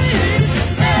 I'm saved.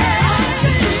 I'm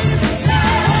saved.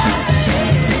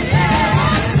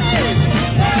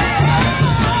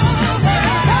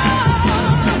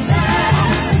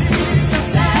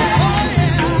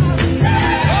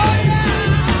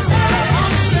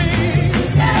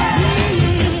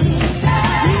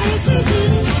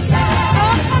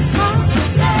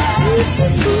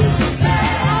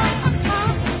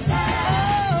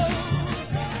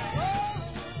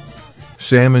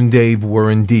 Sam and Dave were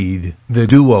indeed the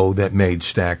duo that made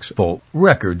Stax Volt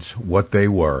Records what they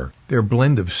were. Their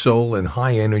blend of soul and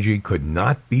high energy could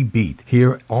not be beat.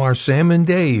 Here are Sam and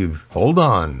Dave. Hold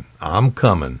on, I'm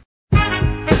coming.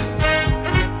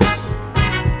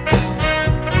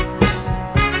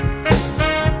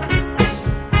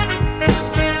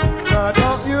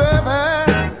 Don't you ever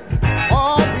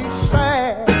all be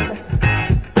sad.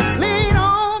 Lean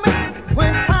on me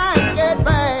when times get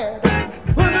bad.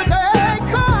 When the day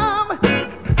come,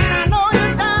 I know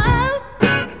you're down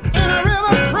in a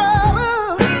river of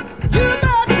trouble. You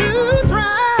about to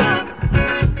drown.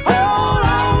 Hold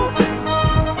on,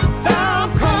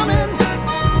 I'm coming.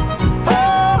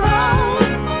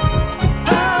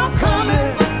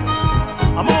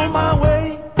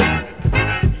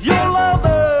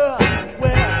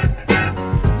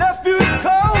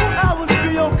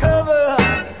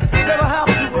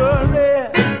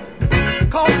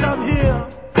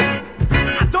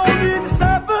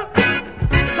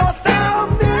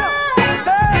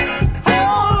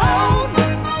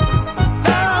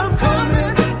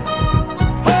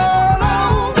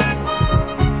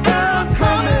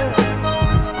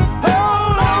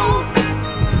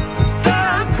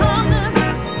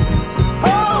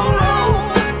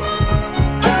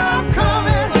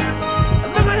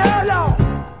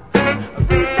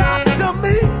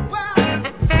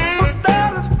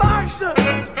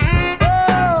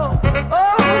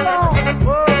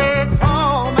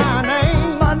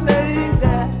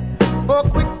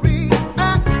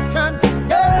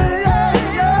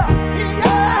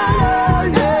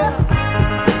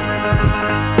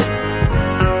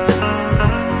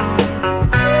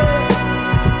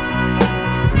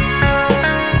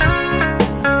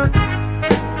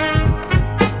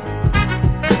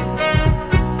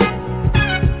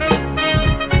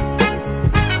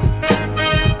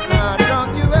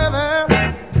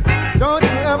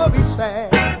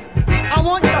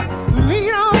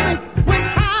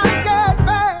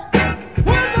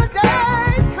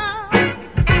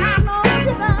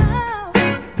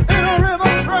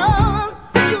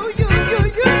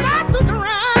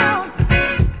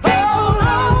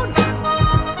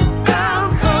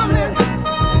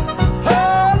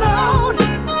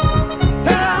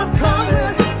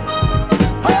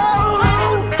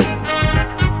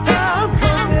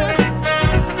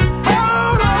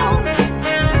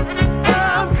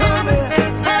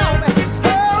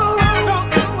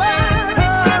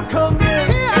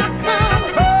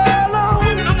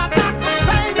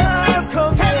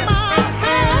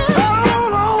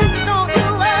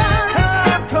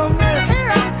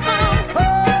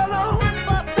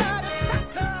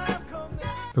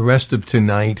 The rest of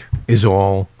tonight is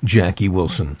all Jackie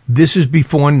Wilson. This is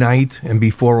before Night and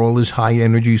before all his high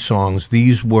energy songs.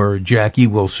 These were Jackie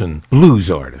Wilson, blues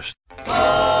artist.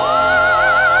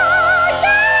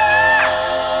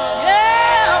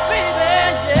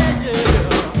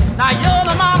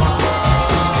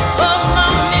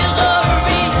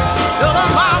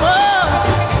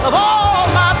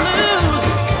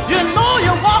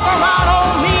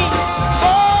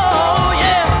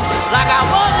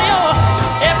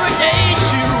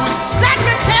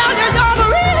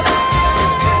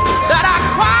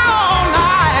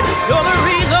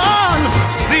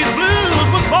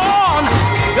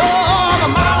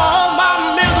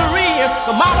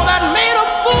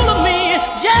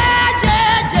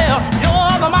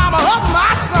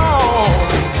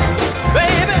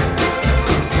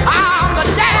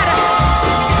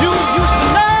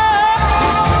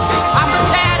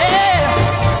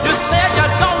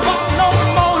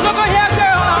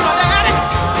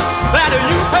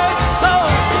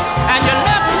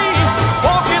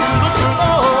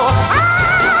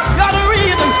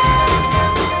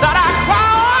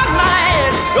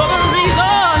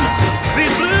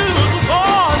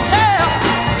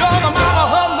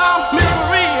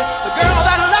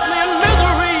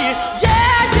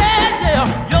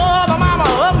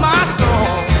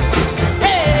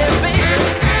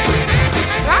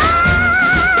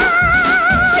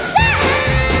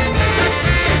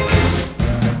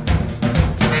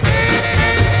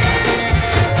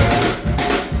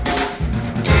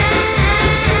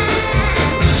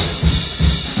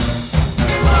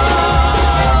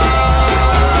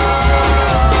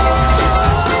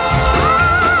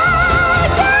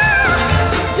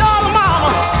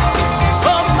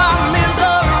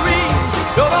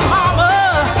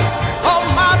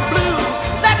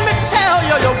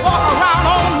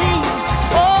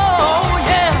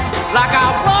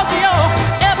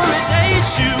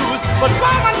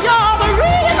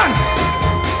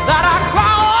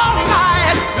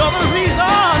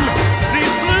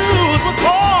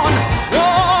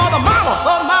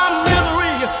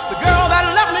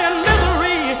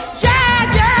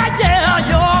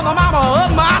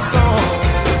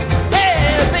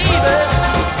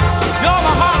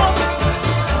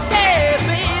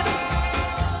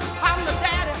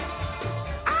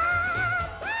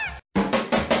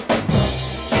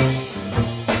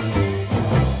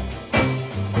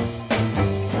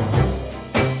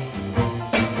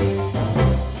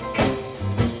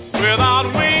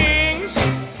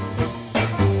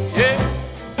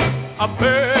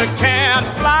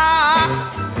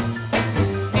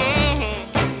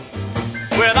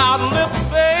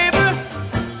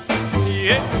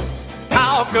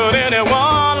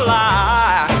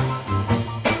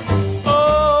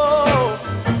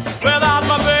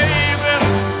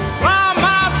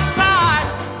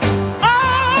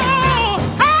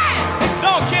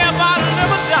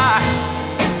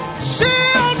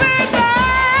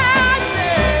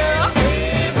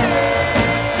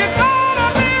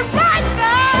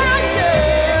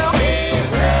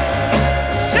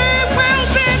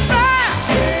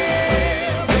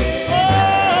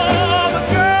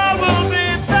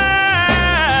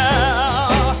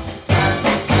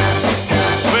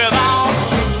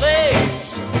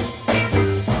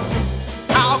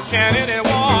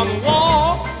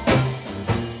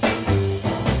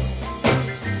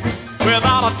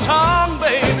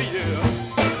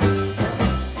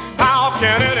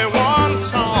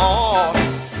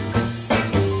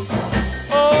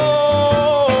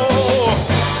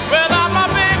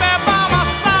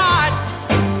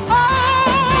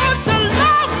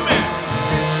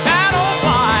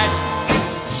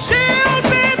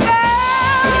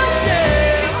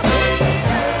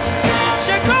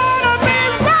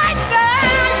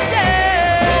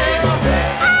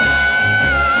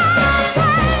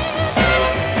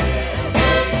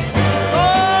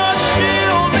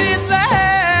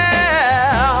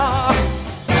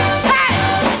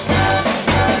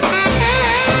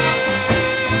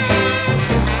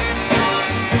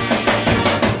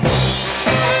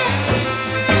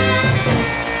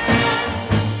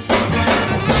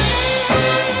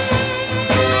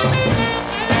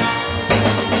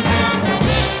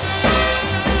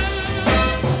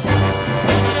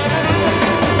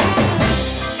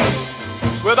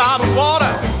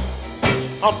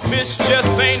 Fish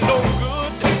just ain't no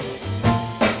good.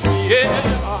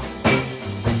 Yeah,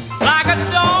 like a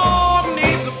dog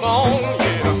needs a bone.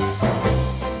 Yeah,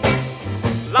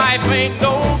 life ain't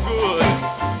no good.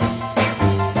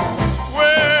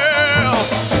 Well,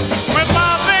 with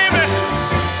my baby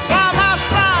by my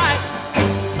side,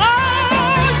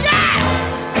 oh yeah,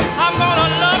 I'm gonna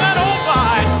love it, oh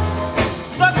fine.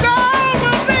 The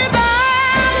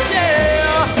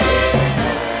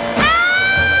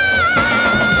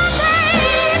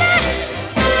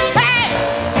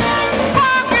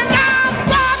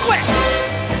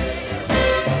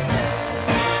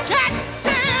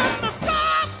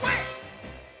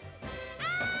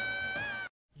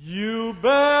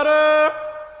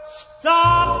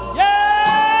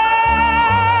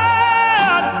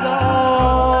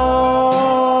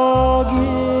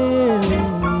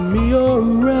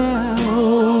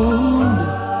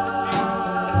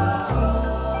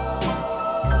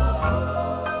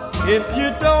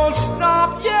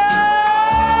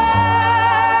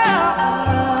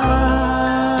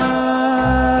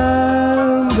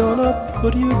gonna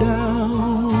put you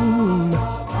down.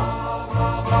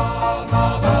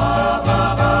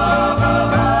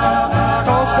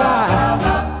 'Cause I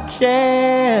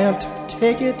can't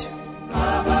take it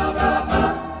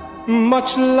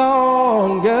much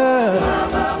longer.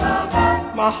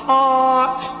 My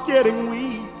heart's getting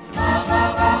weak.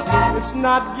 It's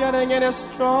not getting any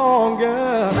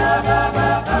stronger.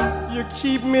 You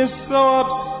keep me so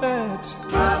upset.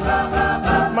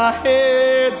 My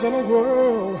head's in a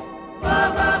whirl.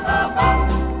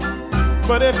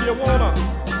 But if you wanna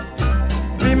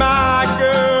be my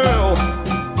girl,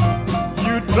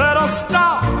 you'd better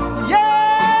stop.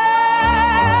 Yeah,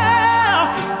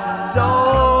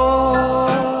 dogging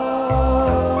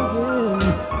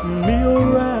me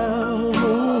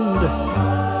around.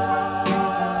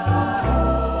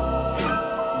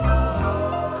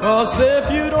 'Cause if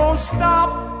you don't stop,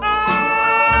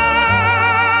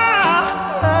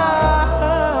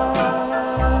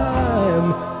 I'm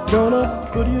gonna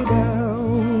put you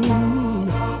down.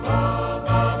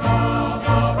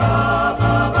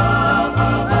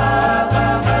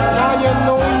 Now you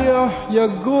know you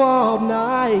go out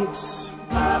nights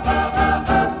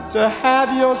to have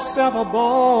yourself a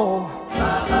ball.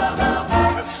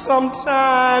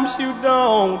 Sometimes you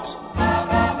don't.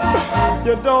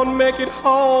 You don't make it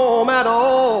home at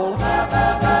all.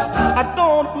 I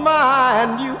don't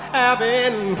mind you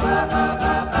having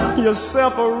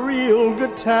yourself a real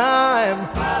good time.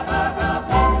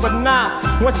 But now,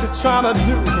 what you trying to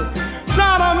do?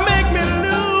 Trying to make me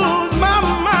lose my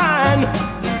mind.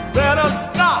 You better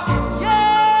stop.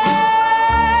 Yeah,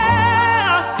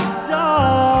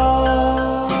 dogging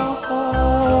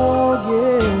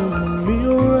me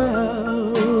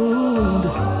around.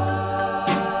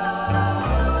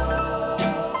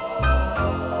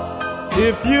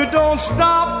 If you don't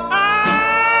stop,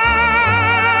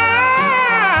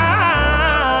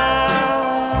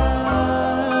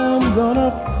 I'm gonna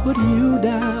put you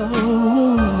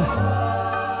down.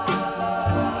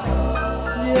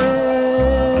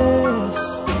 Yes,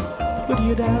 put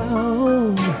you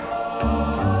down.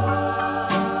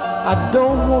 I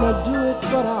don't wanna do it,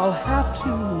 but I'll have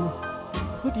to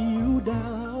put you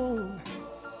down.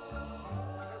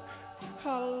 I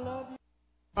love you.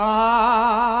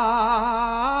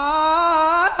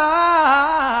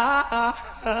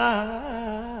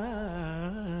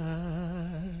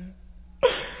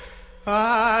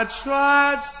 I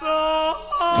tried so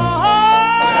hard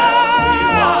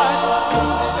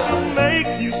to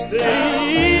make you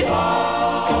stay.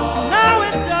 Now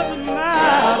it doesn't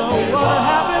matter what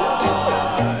happens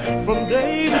from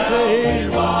day to day.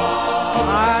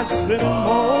 I sit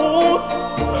home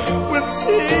with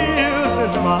tears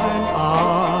in my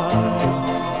eyes.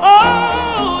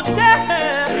 Oh, tell me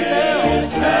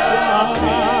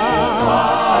why.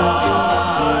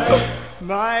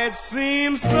 Night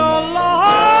seems so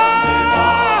long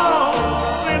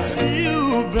since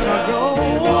you've been gone.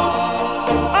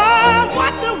 I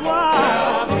wonder why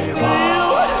the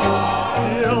thrill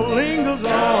still lingers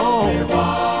on.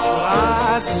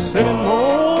 I sit and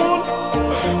moan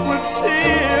with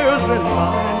tears in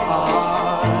my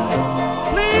eyes.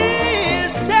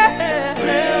 Please tell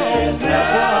me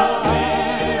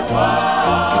why.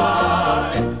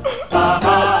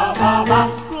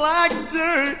 Black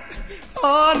dirt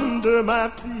under my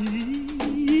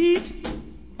feet,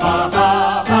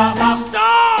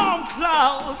 storm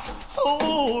clouds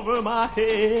over my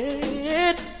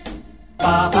head.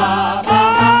 All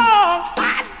I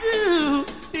do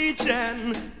each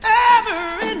and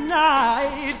every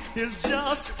night is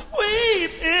just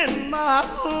weep in my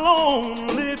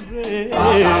lonely bed.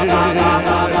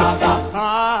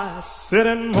 I sit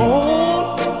and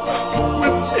moan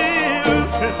with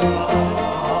tears in my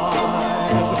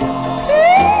eyes.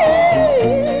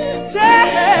 Please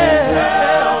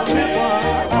tell me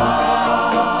why.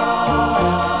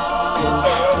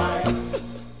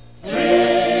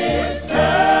 Please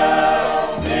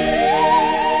tell me.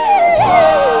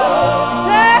 Please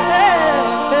tell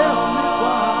me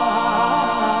why.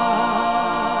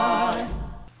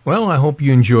 Well, I hope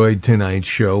you enjoyed tonight's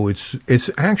show. It's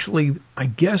actually, I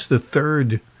guess, the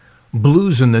third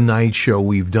Blues in the Night show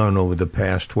we've done over the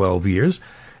past 12 years.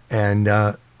 And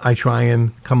I try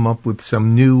and come up with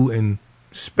some new and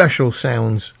special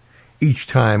sounds each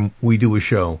time we do a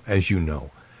show, as you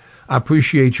know. I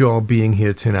appreciate you all being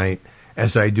here tonight,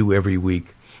 as I do every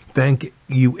week. Thank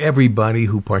you, everybody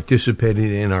who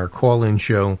participated in our call-in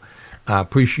show. I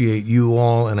appreciate you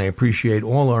all, and I appreciate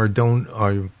all our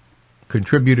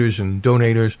contributors and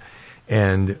donators.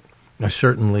 And I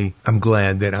certainly am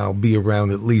glad that I'll be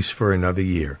around at least for another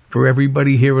year. For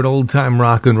everybody here at Old Time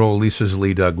Rock and Roll, this is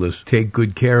Lee Douglas. Take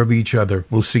good care of each other.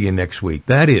 We'll see you next week.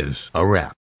 That is a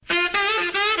wrap.